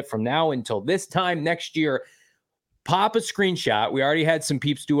 So you get it from now until this time next year. Pop a screenshot. We already had some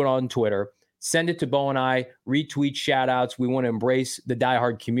peeps do it on Twitter. Send it to Bo and I. Retweet, shout outs. We want to embrace the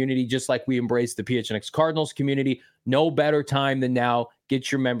diehard community just like we embrace the PHNX Cardinals community. No better time than now.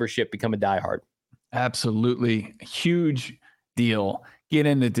 Get your membership. Become a diehard. Absolutely. Huge deal. Get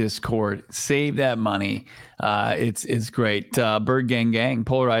in the Discord. Save that money. It's great. Bird Gang Gang.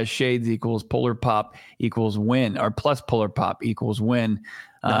 Polarized shades equals Polar Pop equals win. Or plus Polar Pop equals win.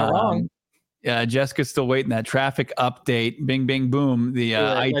 Not wrong. Jessica's still waiting that traffic update. Bing, bing, boom. The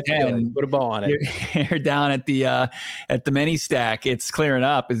I-10. Put a bow on it. You're down at the mini stack. It's clearing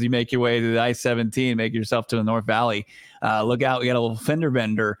up as you make your way to the I-17. Make yourself to the North Valley. Look out. We got a little fender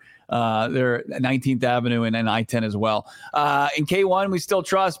bender. They're 19th Avenue and I-10 as well. In K1, we still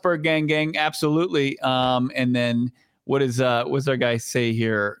trust Bird Gang Gang. Absolutely. And then what's our guy say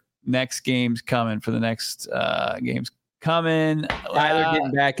here? Next game's coming for the next games coming. Tyler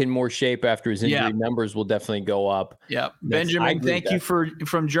getting back in more shape after his injury. Numbers will definitely go up. Yeah. Benjamin, thank you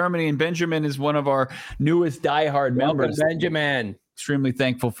from Germany. And Benjamin is one of our newest diehard members. Benjamin. Extremely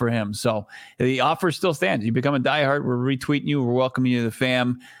thankful for him. So the offer still stands. You become a diehard. We're retweeting you. We're welcoming you to the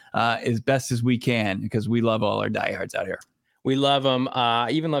fam as best as we can because we love all our diehards out here. We love him.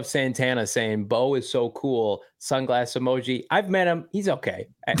 I even love Santana saying, Bo is so cool. Sunglass emoji. I've met him. He's okay.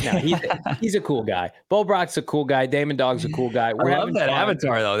 No, he's a cool guy. Bo Brock's a cool guy. Damon Dog's a cool guy. I love that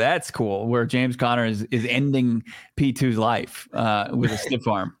avatar, though. That's cool, where James Conner is ending P2's life with a stiff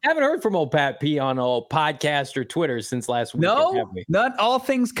arm. Haven't heard from old Pat P on a podcast or Twitter since last week. No, not all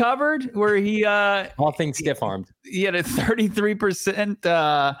things covered, where he all things stiff-armed. He had a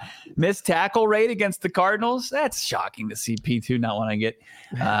 33% missed tackle rate against the Cardinals. That's shocking to see P2 not want to get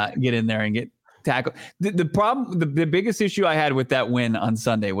in there and get tackle. The problem, the biggest issue I had with that win on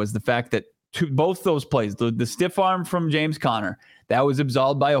Sunday was the fact that both those plays, the stiff arm from James Conner, that was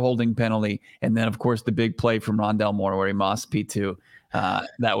absolved by a holding penalty. And then, of course, the big play from Rondell Moore where he mossed P2.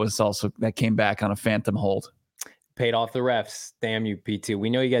 That came back on a phantom hold. Paid off the refs. Damn you, P2. We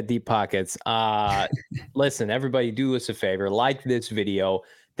know you got deep pockets. Listen, everybody, do us a favor. Like this video.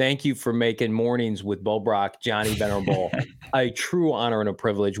 Thank you for making mornings with Bo Brock, Johnny Venerable, a true honor and a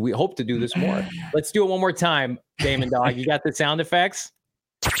privilege. We hope to do this more. Let's do it one more time, Damon Dog. You got the sound effects?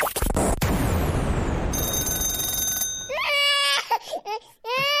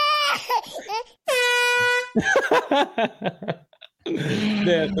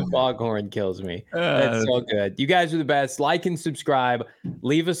 The foghorn kills me. That's so good. You guys are the best. Like and subscribe.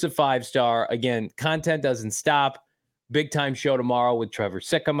 Leave us a 5-star. Again, content doesn't stop. Big time show tomorrow with Trevor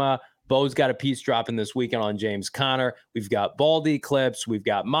Sikkema. Bo's got a piece dropping this weekend on James Conner. We've got Baldy clips. We've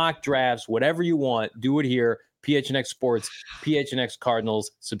got mock drafts. Whatever you want, do it here. PHNX Sports, PHNX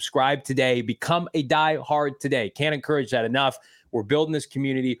Cardinals. Subscribe today. Become a diehard today. Can't encourage that enough. We're building this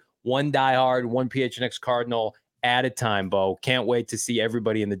community. One diehard, one PHNX Cardinal at a time, Bo. Can't wait to see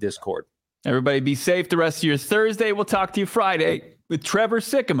everybody in the Discord. Everybody be safe the rest of your Thursday. We'll talk to you Friday with Trevor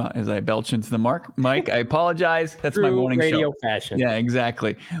Sikkema as I belch into the mic. I apologize. That's my morning radio show. Fashion. Yeah,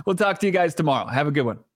 exactly. We'll talk to you guys tomorrow. Have a good one.